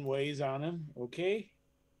white men ways on him, okay?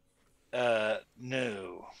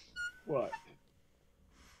 No. What?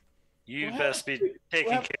 You best be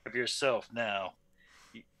taking care of yourself now.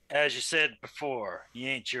 As you said before, he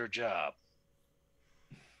ain't your job.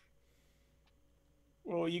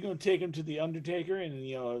 Well, you're going to take him to the Undertaker, and,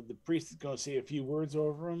 the priest is going to say a few words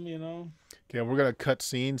over him, Okay, we're going to cut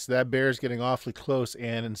scenes. That bear's getting awfully close,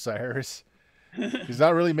 Anne and Cyrus. He's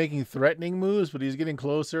not really making threatening moves, but he's getting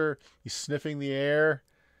closer. He's sniffing the air.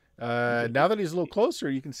 Now that he's a little closer,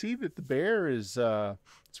 you can see that the bear is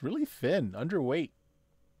it's really thin, underweight.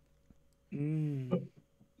 Damn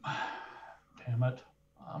it.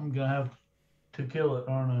 I'm going to have to kill it,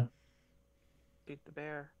 aren't I? Beat the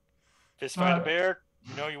bear. Fist fight a bear?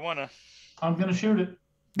 You know you want to. I'm going to shoot it.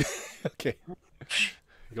 Okay.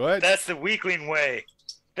 Go ahead. That's the weakling way.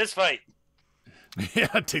 Fist fight. Yeah,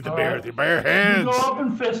 take the All bear right. with your bare You hands. go up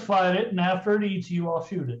and fist fight it, and after it eats you, I'll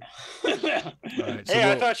shoot it. All right, so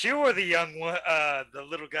Hey, I thought you were the young one, the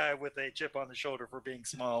little guy with a chip on the shoulder for being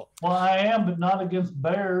small. Well, I am, but not against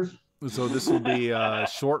bears. So this will be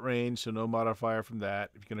short range, so no modifier from that.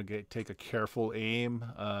 If you're going to take a careful aim,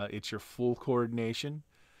 it's your full coordination.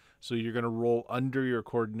 So you're going to roll under your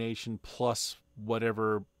coordination plus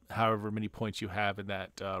however many points you have in that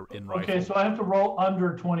in rifle. Okay, so I have to roll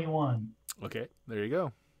under 21. Okay, there you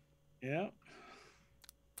go. Yeah.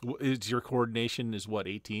 Your coordination is what,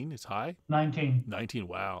 18? It's high? 19. 19,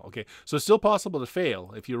 wow. Okay, so it's still possible to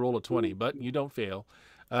fail if you roll a 20, but you don't fail.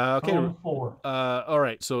 Okay. Roll 4. All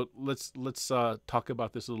right, so let's talk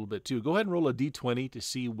about this a little bit too. Go ahead and roll a d20 to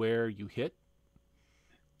see where you hit.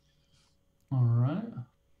 All right.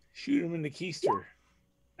 Shoot him in the keister.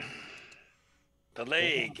 The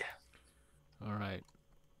leg. All right.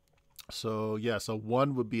 So, so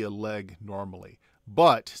 1 would be a leg normally.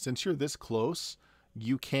 But since you're this close,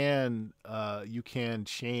 you can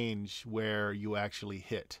change where you actually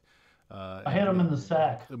hit. I hit him in the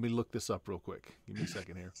sack. Let me look this up real quick. Give me a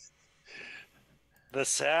second here. The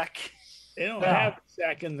sack. They don't Yeah. have a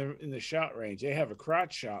sack in the shot range. They have a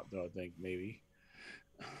crotch shot though, I think maybe.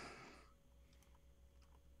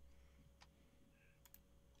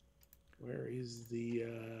 Where is the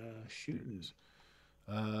shooting?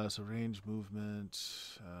 So range movement.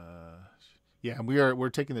 Yeah, we're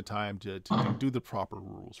taking the time to do the proper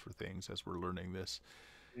rules for things as we're learning this.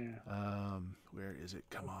 Yeah. Where is it?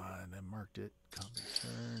 Come on, I marked it. Combat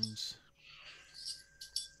turns.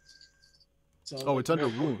 Oh, it's under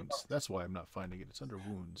wounds. That's why I'm not finding it. It's under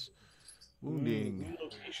wounds. Wounding.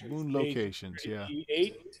 Wound locations, yeah.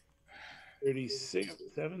 38, 36,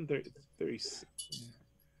 7, 30, 36. Yeah.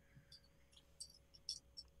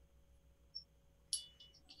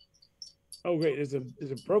 Oh, great. There's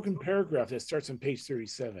a broken paragraph that starts on page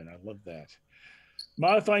 37. I love that.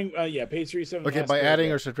 Modifying, page 37. Okay, last by adding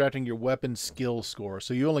paragraph. or subtracting your weapon skill score.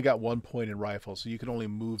 So you only got 1 point in rifle, so you can only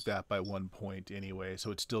move that by 1 point anyway.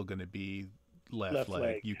 So it's still going to be left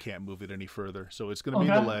leg. You can't move it any further. So it's going to be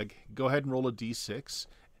the leg. Go ahead and roll a d6.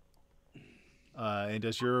 And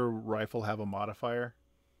does your rifle have a modifier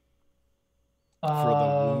for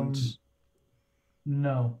the wounds?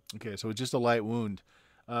 No. Okay, so it's just a light wound.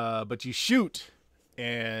 But you shoot,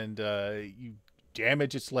 and you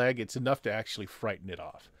damage its leg. It's enough to actually frighten it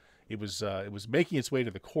off. It was making its way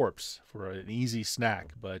to the corpse for an easy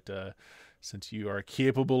snack, but since you are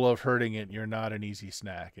capable of hurting it, you're not an easy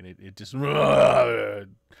snack, and it just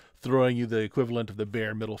throwing you the equivalent of the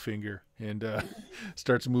bear middle finger, and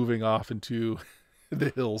starts moving off into the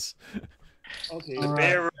hills. Okay, The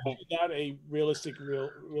bear. not a realistic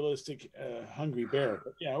hungry bear.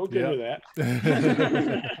 But yeah, we'll go with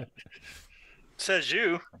that. Says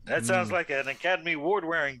you. That sounds like an Academy Award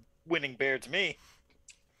winning bear to me.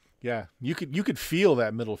 Yeah, you could feel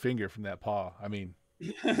that middle finger from that paw. I mean,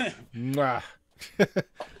 mwah.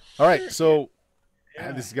 All right, so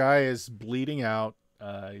this guy is bleeding out.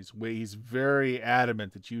 He's very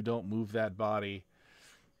adamant that you don't move that body.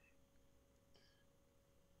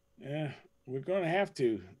 Yeah, we're going to have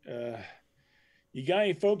to. You got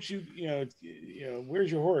any folks? You know,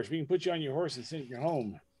 where's your horse? We can put you on your horse and send you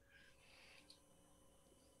home.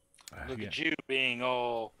 Look at you being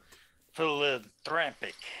all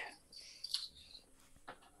philanthropic.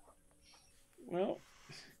 Well,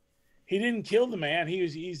 he didn't kill the man.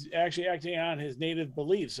 He's actually acting on his native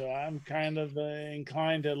beliefs. So I'm kind of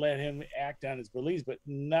inclined to let him act on his beliefs, but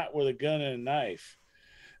not with a gun and a knife.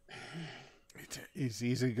 He's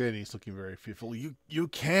good. He's looking very fearful. You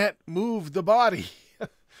can't move the body.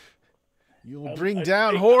 You'll bring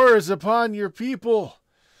down horrors upon your people.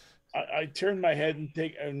 I turn my head and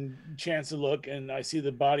take a chance to look, and I see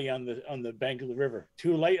the body on the bank of the river.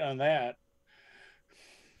 Too late on that.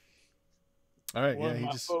 All right, One of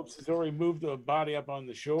my folks has already moved the body up on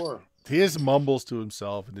the shore. He just mumbles to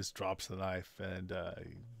himself and just drops the knife, and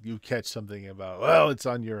you catch something about, well, it's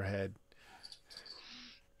on your head.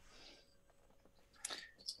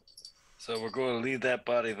 So we're going to leave that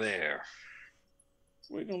body there.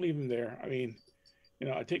 We're going to leave him there. I mean,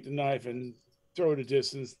 I take the knife and throw it a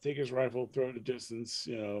distance, take his rifle, throw it a distance,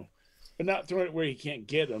 but not throw it where he can't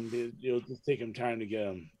get him. It'll just take him time to get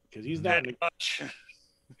him because he's not. Much.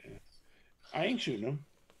 I ain't shooting him.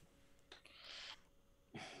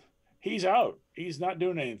 He's out. He's not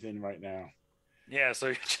doing anything right now. Yeah, so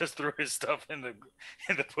you just threw his stuff in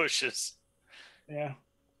the bushes. Yeah.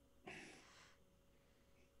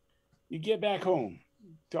 You get back home.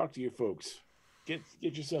 Talk to your folks. Get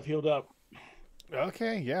yourself healed up.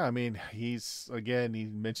 Okay, yeah. I mean, he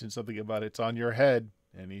mentioned something about it's on your head,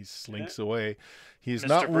 and he slinks away. He's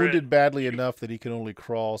not wounded badly enough that he can only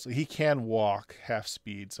crawl, so he can walk half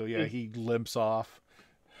speed. So yeah, he limps off.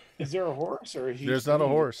 Is there a horse or there's not a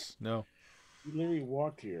horse? No. He literally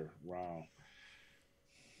walked here. Wow.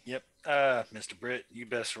 Yep. Mr. Britt, you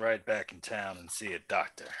best ride back in town and see a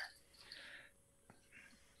doctor.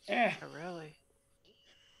 Oh, really?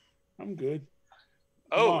 I'm good.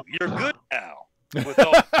 Oh, you're good now. With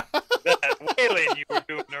all that wailing you were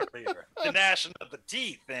doing earlier, the gnashing of the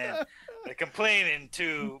teeth and the complaining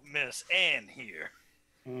to Miss Ann here.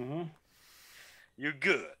 Uh-huh. You're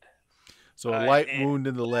good. So a light wound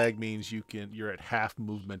in the leg means you're at half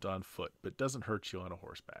movement on foot, but doesn't hurt you on a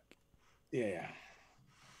horseback. Yeah.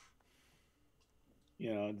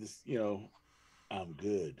 I'm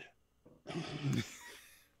good.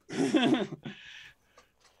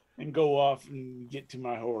 And go off and get to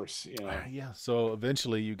my horse, Yeah. So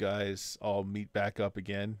eventually, you guys all meet back up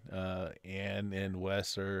again. Anne and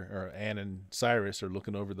Wes or Anne and Cyrus are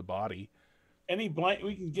looking over the body.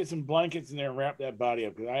 we can get some blankets in there and wrap that body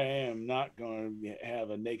up, because I am not going to have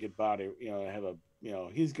a naked body.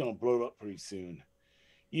 He's going to blow up pretty soon.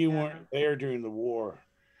 You weren't there during the war.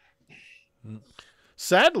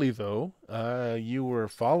 Sadly, though, you were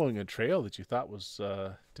following a trail that you thought was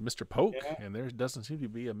to Mr. Poke, and there doesn't seem to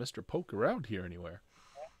be a Mr. Poke around here anywhere.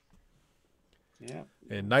 Yeah.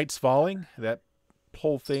 And night's falling. That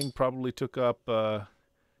whole thing probably took up a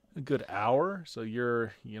good hour. So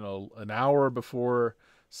you're, an hour before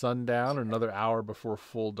sundown, or another hour before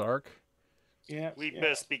full dark. Yeah. We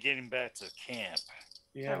best be getting back to camp.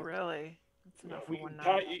 Yeah. Oh, really? That's enough for one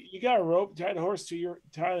night. You got a rope. Tie the horse to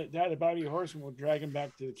tie the body of your horse, and we'll drag him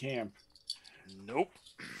back to the camp. Nope.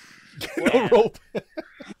 No rope.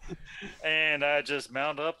 And I just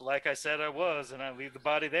mount up like I said I was, and I leave the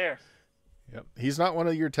body there. Yep. He's not one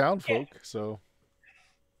of your town folk, so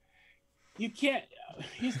you can't.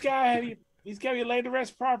 He's got to be laid to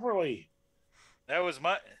rest properly. That was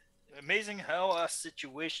amazing how our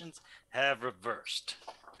situations have reversed.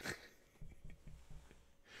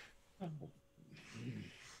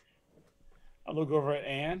 I'll look over at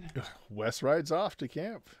Anne. Wes rides off to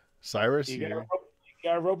camp. Cyrus, you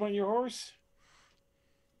got a rope on your horse?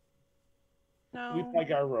 No. We probably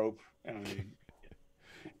got a rope.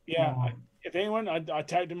 If anyone, I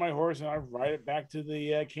tie it to my horse and I ride it back to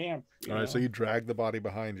the camp. All right, so you drag the body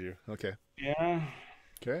behind you. Okay. Yeah.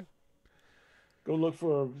 Okay. Go look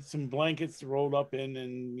for some blankets to roll up in,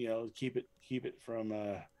 and keep it from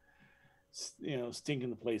stinking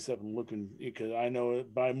the place up and looking, because I know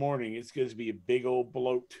by morning it's going to be a big old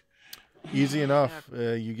bloat. Easy enough.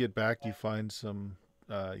 You get back, you find some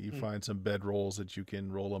bed rolls that you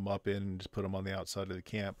can roll them up in and just put them on the outside of the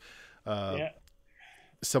camp.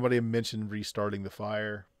 Somebody mentioned restarting the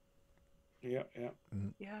fire. Yeah.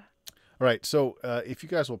 Yeah. All right. So if you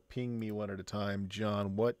guys will ping me one at a time,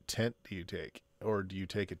 John, what tent do you take, or do you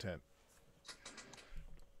take a tent?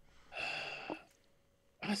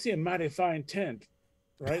 I see a mighty fine tent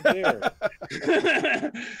right there.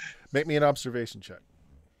 Make me an observation check.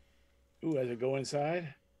 Ooh, as I go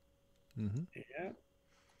inside? Mm-hmm. Yeah.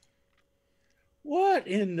 What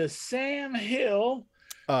in the Sam Hill?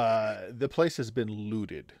 The place has been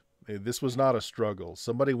looted. This was not a struggle.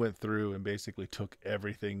 Somebody went through and basically took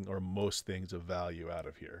everything or most things of value out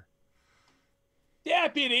of here.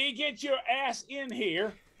 Deputy, get your ass in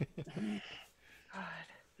here.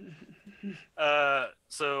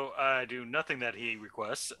 So I do nothing that he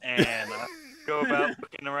requests and go about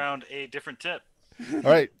looking around a different tent. All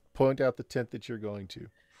right, point out the tent that you're going to.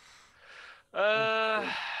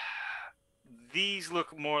 These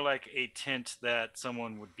look more like a tent that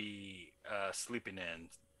someone would be sleeping in.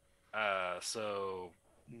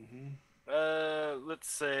 Let's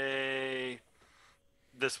say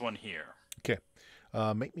this one here. Okay.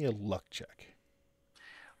 Make me a luck check.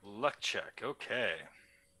 Luck check. Okay.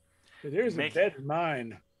 There's a bed in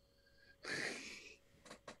mine.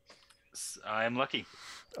 I am lucky.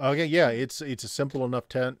 Okay, yeah, it's a simple enough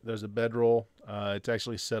tent. There's a bedroll. It's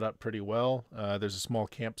actually set up pretty well. There's a small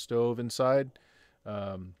camp stove inside.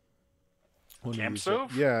 Camp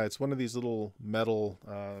stove? Yeah, it's one of these little metal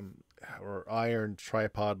or iron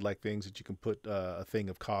tripod-like things that you can put a thing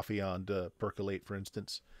of coffee on to percolate, for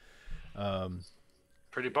instance.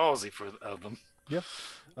 Pretty ballsy of them. Yeah.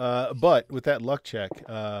 But with that luck check,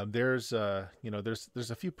 there's a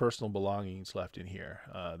few personal belongings left in here.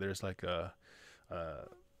 There's like a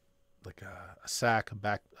sack,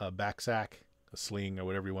 back sack, a sling, or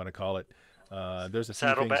whatever you want to call it. There's a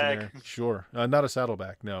few things in there. Sure. Not a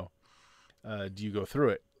saddlebag, no. Do you go through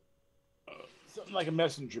it? Something like a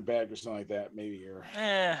messenger bag or something like that, maybe.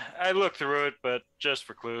 I look through it, but just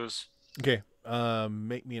for clues. Okay.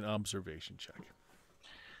 Make me an observation check.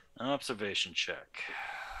 Observation check.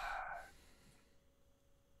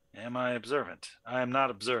 Am I observant? I am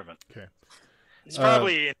not observant. Okay. It's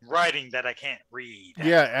probably in writing that I can't read.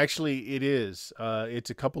 Yeah, actually it is. It's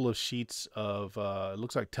a couple of sheets of, it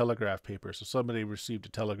looks like telegraph paper. So somebody received a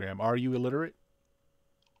telegram. Are you illiterate?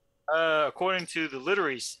 According to the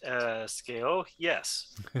literary scale,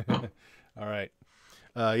 yes. All right.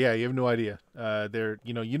 Yeah, you have no idea.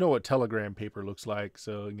 You know what telegram paper looks like.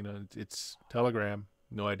 So, it's telegram.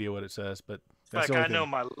 No idea what it says, but that's like I know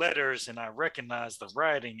my letters and I recognize the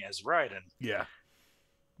writing as writing. Yeah.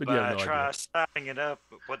 But I try stopping it up.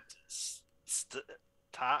 What?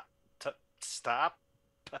 Stop?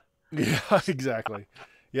 Yeah, exactly.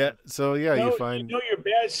 Yeah. So yeah, you find. You know your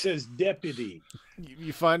badge says deputy.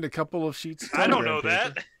 You find a couple of sheets. Of I don't know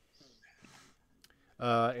paper.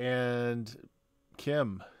 that. And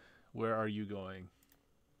Kim, where are you going?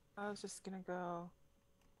 I was just gonna go.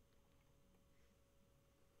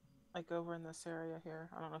 like over in this area here.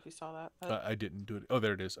 I don't know if you saw that. But I didn't do it. Oh,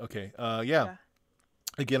 there it is. Okay. Yeah. yeah.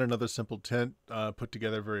 Again, another simple tent, put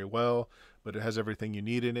together very well, but it has everything you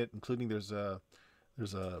need in it, including there's a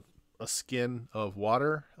skin of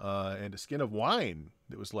water and a skin of wine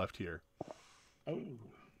that was left here. Oh,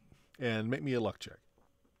 And make me a luck check.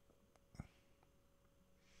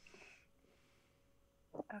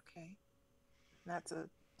 Okay. That's a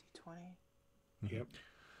D20. yep.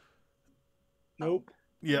 Nope.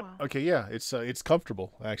 Yeah. Wow. Okay. Yeah. It's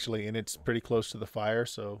comfortable actually, and it's pretty close to the fire,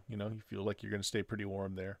 so you feel like you're going to stay pretty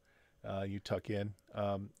warm there. You tuck in,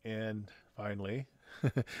 and finally,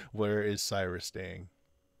 where is Cyrus staying?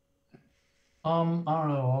 I don't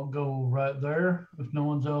know. I'll go right there if no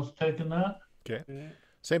one's else taking that. Okay. Yeah.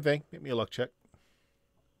 Same thing. Make me a luck check.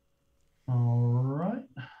 All right.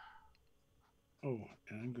 Oh,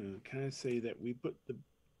 and I'm going to kind of say that we put the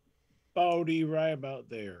body right about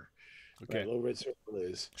there. Okay. Right, little red circle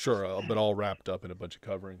is. Sure, but all wrapped up in a bunch of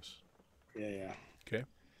coverings. Yeah. Okay.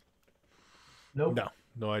 Nope.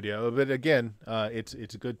 No idea. But again, it's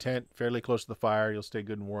a good tent, fairly close to the fire. You'll stay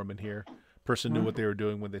good and warm in here. Person knew what they were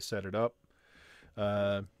doing when they set it up.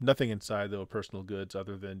 Nothing inside though, personal goods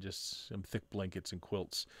other than just some thick blankets and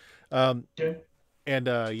quilts. Okay. And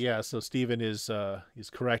yeah, so Stephen is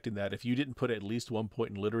correct in that if you didn't put at least 1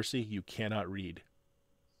 point in literacy, you cannot read.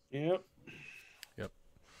 Yep. Yep.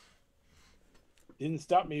 Didn't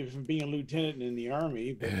stop me from being a lieutenant in the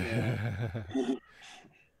Army, but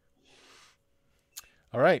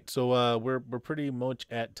All right, so we're pretty much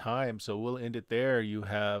at time, so we'll end it there. You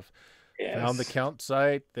have found the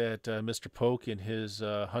campsite that Mr. Poke and his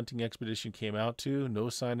hunting expedition came out to. No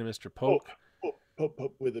sign of Mr. Poke.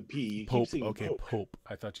 Pope with a P. You keep Pope. saying Okay, Pope. Pope.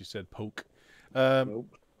 I thought you said Poke.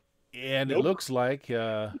 Nope. And it Nope. looks like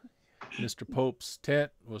Mr. Pope's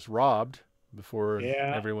tent was robbed before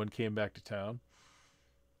Yeah. everyone came back to town.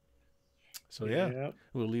 So yeah,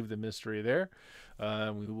 we'll leave the mystery there.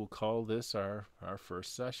 We will call this our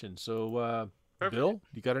first session. So Perfect. Bill,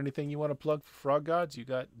 you got anything you want to plug for Frog Gods?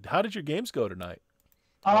 How did your games go tonight?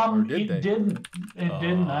 Or did they? It didn't. It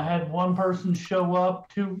didn't. I had one person show up.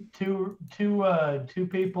 Two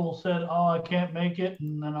people said, "Oh, I can't make it,"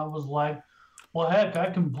 and then I was like, "Well, heck,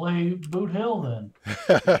 I can play Boothill then."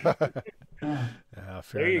 Yeah.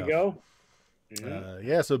 Fair There you enough. go.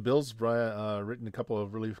 Yeah, so Bill's written a couple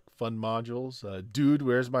of really fun modules. Dude,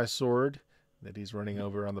 Where's My Sword? That he's running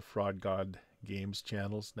over on the Fraud God Games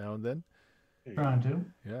channels now and then. Trying to,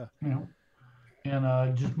 Yeah.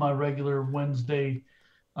 and just my regular Wednesday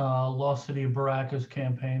Lost City of Baracus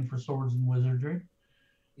campaign for Swords and Wizardry.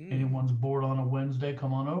 Anyone's bored on a Wednesday,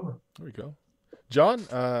 come on over. There we go. John,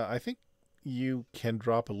 I think you can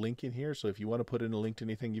drop a link in here. So if you want to put in a link to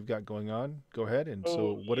anything you've got going on, go ahead. And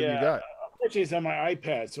so what have you got? Unfortunately, it's on my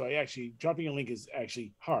iPad, so dropping a link is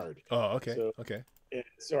actually hard. Oh, okay. So- Okay. Yeah,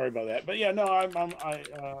 sorry about that, but yeah, no, I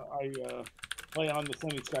play on the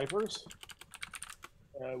Sunday Skypers.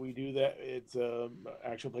 We do that. It's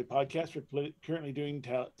actual play podcast. We're currently doing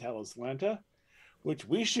Talislanta, which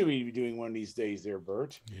we should be doing one of these days there,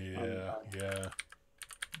 Bert. Yeah. Yeah.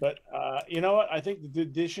 But you know what? I think the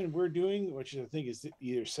edition we're doing, which I think is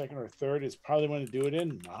either second or third, is probably the one to do it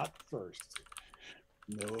in, not first.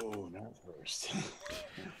 No, not first.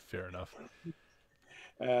 Fair enough.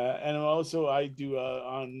 And also I do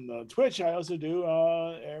on Twitch. I also do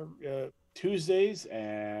Tuesdays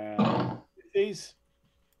and Tuesdays,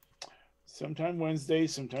 sometimes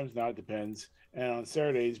Wednesdays, sometimes not. Depends. And on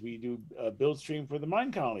Saturdays we do a build stream for the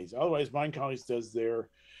Mind Colonies. Otherwise, Mind Colonies does their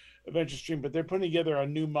adventure stream, but they're putting together a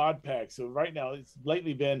new mod pack. So right now it's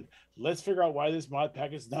lately been, let's figure out why this mod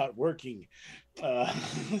pack is not working.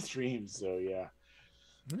 Streams. So yeah.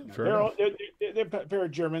 They're a pair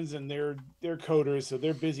of Germans and they're coders, so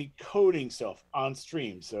they're busy coding stuff on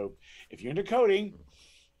stream. So if you're into coding,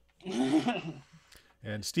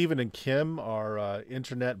 And Stephen and Kim are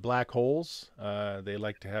internet black holes. They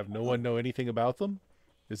like to have no one know anything about them.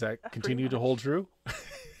 Does that continue to hold true?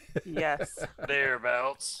 Yes.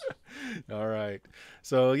 Thereabouts. All right.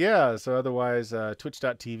 So yeah. So otherwise,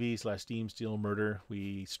 twitch.tv/SteamSteelMurder.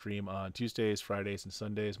 We stream on Tuesdays, Fridays, and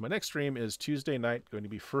Sundays. My next stream is Tuesday night, going to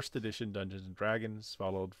be First Edition Dungeons and Dragons.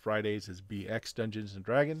 Followed Fridays is BX Dungeons and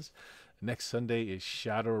Dragons. Next Sunday is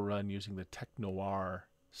Shadowrun using the Tech Noir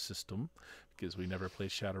system, because we never play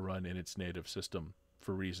Shadowrun in its native system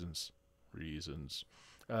for reasons.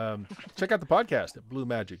 Check out the podcast at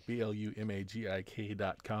BlueMagic,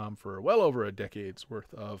 BLUMAGIK.com for well over a decade's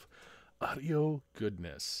worth of audio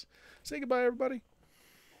goodness. Say goodbye, everybody.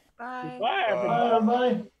 Bye. bye Bye,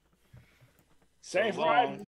 everybody. Safe So long. ride.